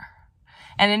somewhere.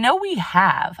 And I know we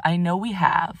have.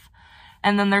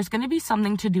 And then there's going to be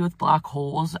something to do with black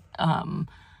holes.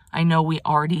 I know we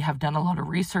already have done a lot of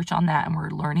research on that, and we're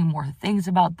learning more things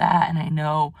about that. And I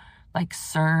know like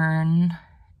CERN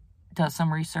does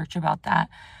some research about that.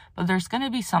 But there's going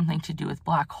to be something to do with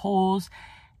black holes.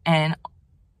 And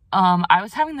I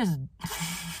was having this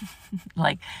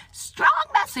like strong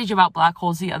message about black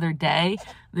holes the other day.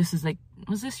 This is like,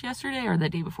 was this yesterday or the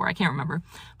day before? I can't remember.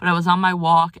 But I was on my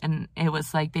walk, and it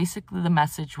was like, basically the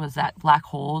message was that black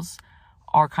holes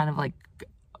are kind of like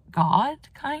God,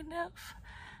 kind of.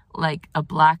 Like a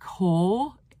black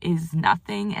hole is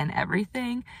nothing and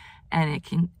everything.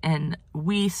 And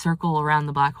we circle around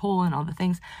the black hole and all the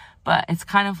things. But it's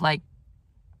kind of like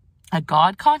a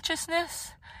God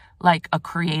consciousness, like a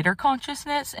creator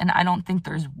consciousness. And I don't think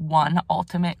there's one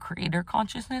ultimate creator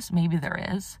consciousness. Maybe there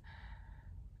is,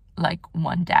 like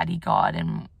one daddy God,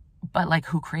 but like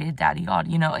who created daddy God?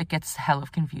 You know, it gets hella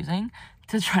confusing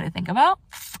to try to think about.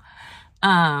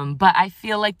 But I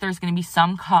feel like there's going to be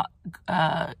some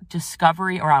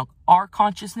discovery around our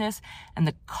consciousness and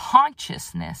the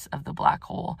consciousness of the black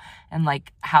hole, and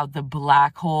like how the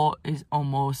black hole is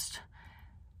almost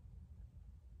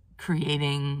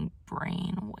creating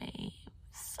brain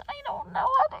waves. I don't know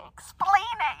how to explain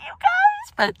it, you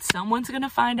guys, but someone's going to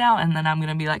find out, and then I'm going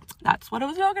to be like, that's what I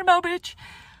was talking about, bitch.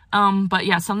 But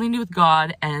yeah, something to do with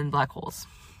God and black holes.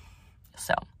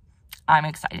 So I'm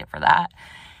excited for that.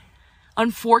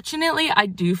 Unfortunately, I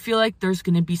do feel like there's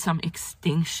going to be some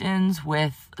extinctions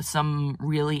with some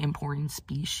really important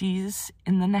species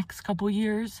in the next couple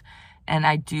years. And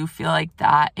I do feel like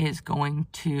that is going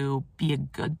to be a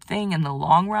good thing in the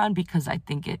long run, because I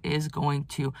think it is going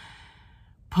to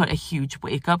put a huge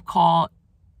wake-up call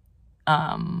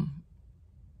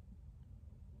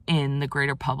in the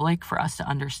greater public for us to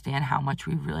understand how much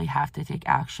we really have to take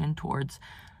action towards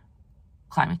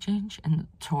climate change and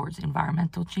towards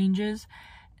environmental changes.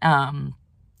 And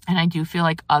I do feel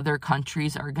like other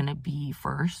countries are going to be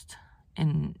first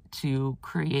to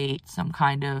create some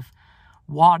kind of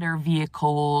water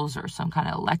vehicles or some kind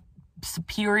of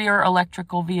superior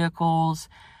electrical vehicles.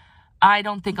 I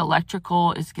don't think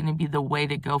electrical is going to be the way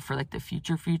to go for like the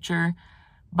future,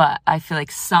 but I feel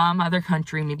like some other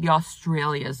country, maybe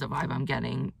Australia is the vibe I'm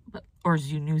getting, or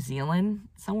New Zealand,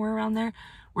 somewhere around there,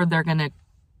 where they're going to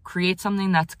create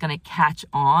something that's going to catch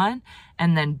on,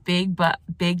 and then big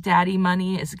daddy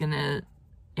money is going to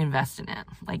invest in it,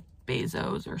 like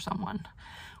Bezos or someone,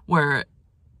 where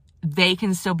they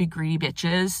can still be greedy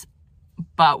bitches,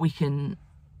 but we can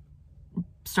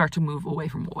start to move away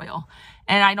from oil.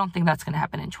 And I don't think that's going to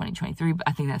happen in 2023, but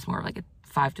I think that's more like a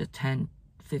 5 to 10,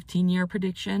 15 year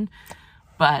prediction.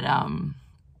 But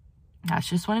that's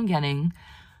just what I'm getting.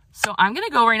 So I'm going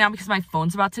to go right now because my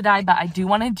phone's about to die, but I do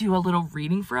want to do a little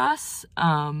reading for us.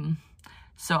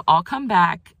 So I'll come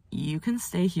back. You can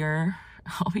stay here.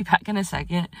 I'll be back in a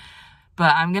second,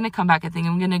 but I'm going to come back. I think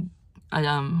I'm going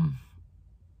to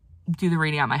do the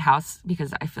reading at my house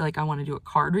because I feel like I want to do a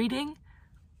card reading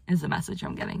is the message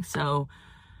I'm getting. So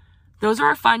those are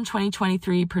our fun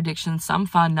 2023 predictions. Some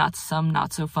fun, some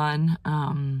not so fun.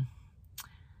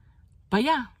 But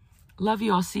yeah, love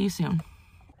you. I'll see you soon.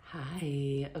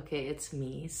 Hi. Okay, it's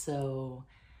me. So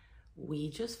we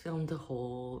just filmed a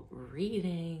whole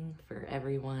reading for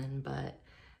everyone, but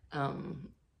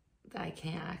I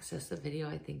can't access the video.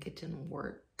 I think it didn't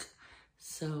work.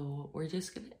 So we're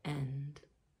just going to end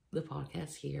the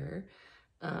podcast here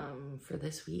for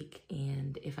this week.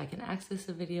 And if I can access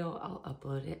the video, I'll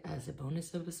upload it as a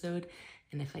bonus episode.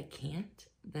 And if I can't,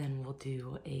 then we'll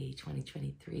do a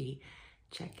 2023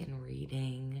 check-in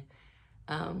reading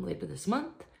later this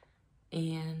month.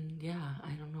 And yeah,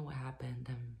 I don't know what happened.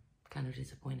 I'm kind of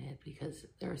disappointed because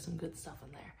there was some good stuff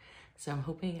in there. So I'm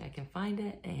hoping I can find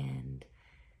it. And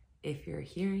if you're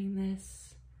hearing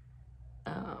this,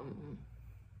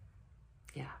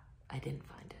 yeah, I didn't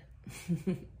find it.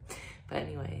 But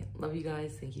anyway, love you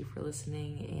guys. Thank you for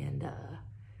listening. And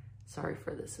sorry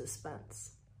for the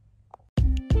suspense.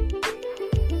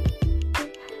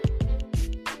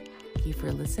 Thank you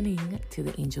for listening to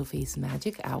the Angel Face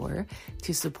Magic Hour.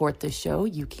 To support the show,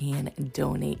 you can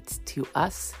donate to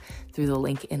us through the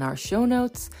link in our show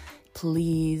notes.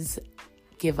 Please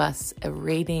give us a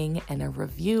rating and a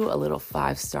review, a little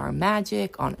 5-star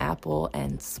magic on Apple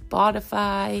and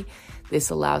Spotify. This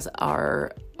allows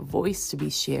our voice to be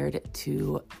shared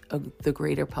to the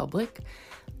greater public.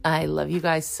 I love you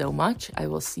guys so much. I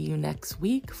will see you next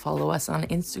week. Follow us on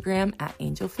Instagram at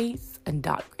angelface and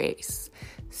 .grace.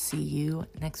 See you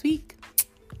next week.